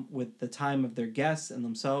with the time of their guests and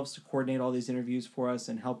themselves to coordinate all these interviews for us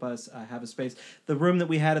and help us have a space. The room that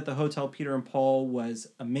we had at the Hotel Peter and Paul was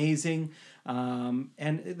amazing, and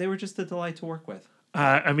they were just a delight to work with.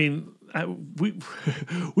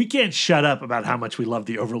 We can't shut up about how much we love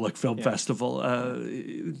the Overlook Film Festival.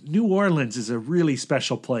 New Orleans is a really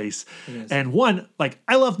special place, and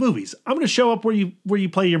I love movies. I'm going to show up where you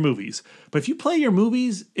play your movies. But if you play your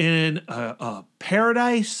movies in a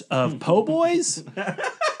paradise of po' boys,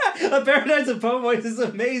 A Paradise of Po' Boys is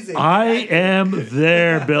amazing. I am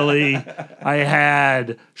there, Billy. I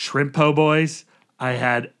had shrimp po' boys. I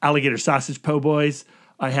had alligator sausage po' boys.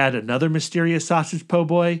 I had another mysterious sausage po'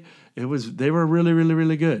 boy. They were really, really,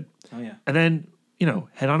 really good. Oh yeah. And then,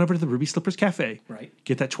 head on over to the Ruby Slippers Cafe. Right.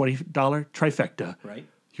 Get that $20 trifecta. Right.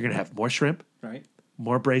 You're gonna have more shrimp. Right.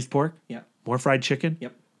 More braised pork. Yep. More fried chicken.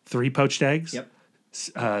 Yep. 3 poached eggs. Yep.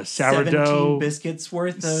 Sourdough 17 biscuits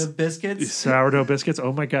worth of biscuits. Sourdough biscuits.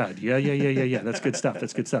 Oh my God. Yeah. That's good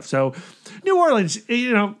stuff. So New Orleans,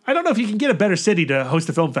 I don't know if you can get a better city to host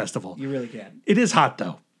a film festival. You really can. It is hot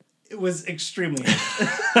though. It was extremely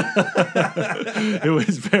hot. It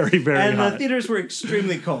was very, very and hot. And the theaters were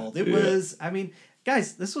extremely cold. It was,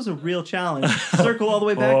 guys, this was a real challenge. Circle all the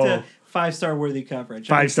way back to 5-star worthy coverage.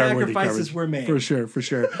 5-star worthy coverage. Sacrifices were made. For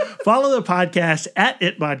sure. Follow the podcast at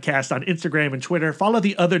ItModcast on Instagram and Twitter. Follow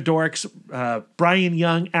the other dorks, Brian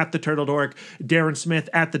Young at The Turtle Dork, Darren Smith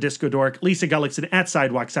at The Disco Dork, Lisa Gullickson at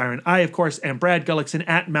Sidewalk Siren. I, of course, am Brad Gullickson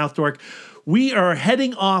at Mouth Dork. We are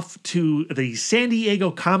heading off to the San Diego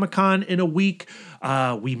Comic-Con in a week.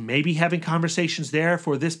 We may be having conversations there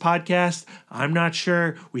for this podcast. I'm not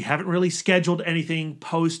sure. We haven't really scheduled anything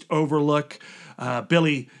post-Overlook.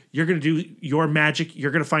 Billy, you're going to do your magic. You're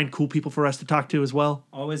going to find cool people for us to talk to as well.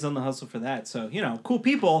 Always on the hustle for that. So, cool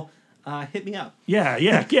people, hit me up. Yeah.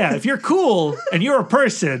 If you're cool and you're a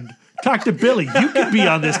person, talk to Billy. You could be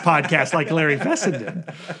on this podcast like Larry Fessenden.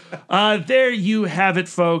 There you have it,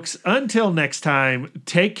 folks. Until next time,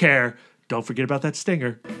 take care. Don't forget about that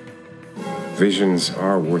stinger. Visions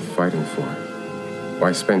are worth fighting for.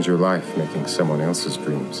 Why spend your life making someone else's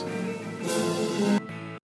dreams?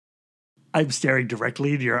 I'm staring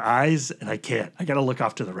directly into your eyes, and I can't. I got to look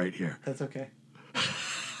off to the right here. That's okay.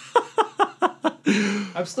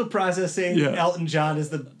 I'm still processing Elton John as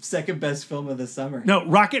the second best film of the summer. No,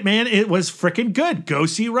 Rocket Man, it was freaking good. Go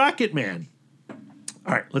see Rocket Man.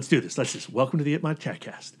 All right, let's do this. Welcome to the It Mod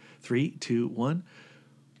ChatCast. 3, 2, 1.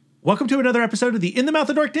 Welcome to another episode of the In the Mouth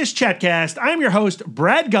of Dork Dish ChatCast. I'm your host,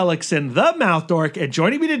 Brad Gullickson, the Mouth Dork, and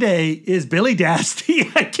joining me today is Billy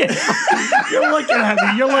Dasty. I can't. You're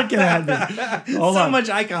looking at me. Hold so on.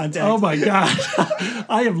 much eye contact. Oh my God.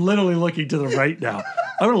 I am literally looking to the right now.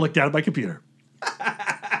 I'm going to look down at my computer.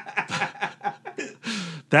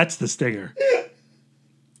 That's the stinger.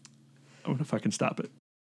 I'm going to fucking stop it.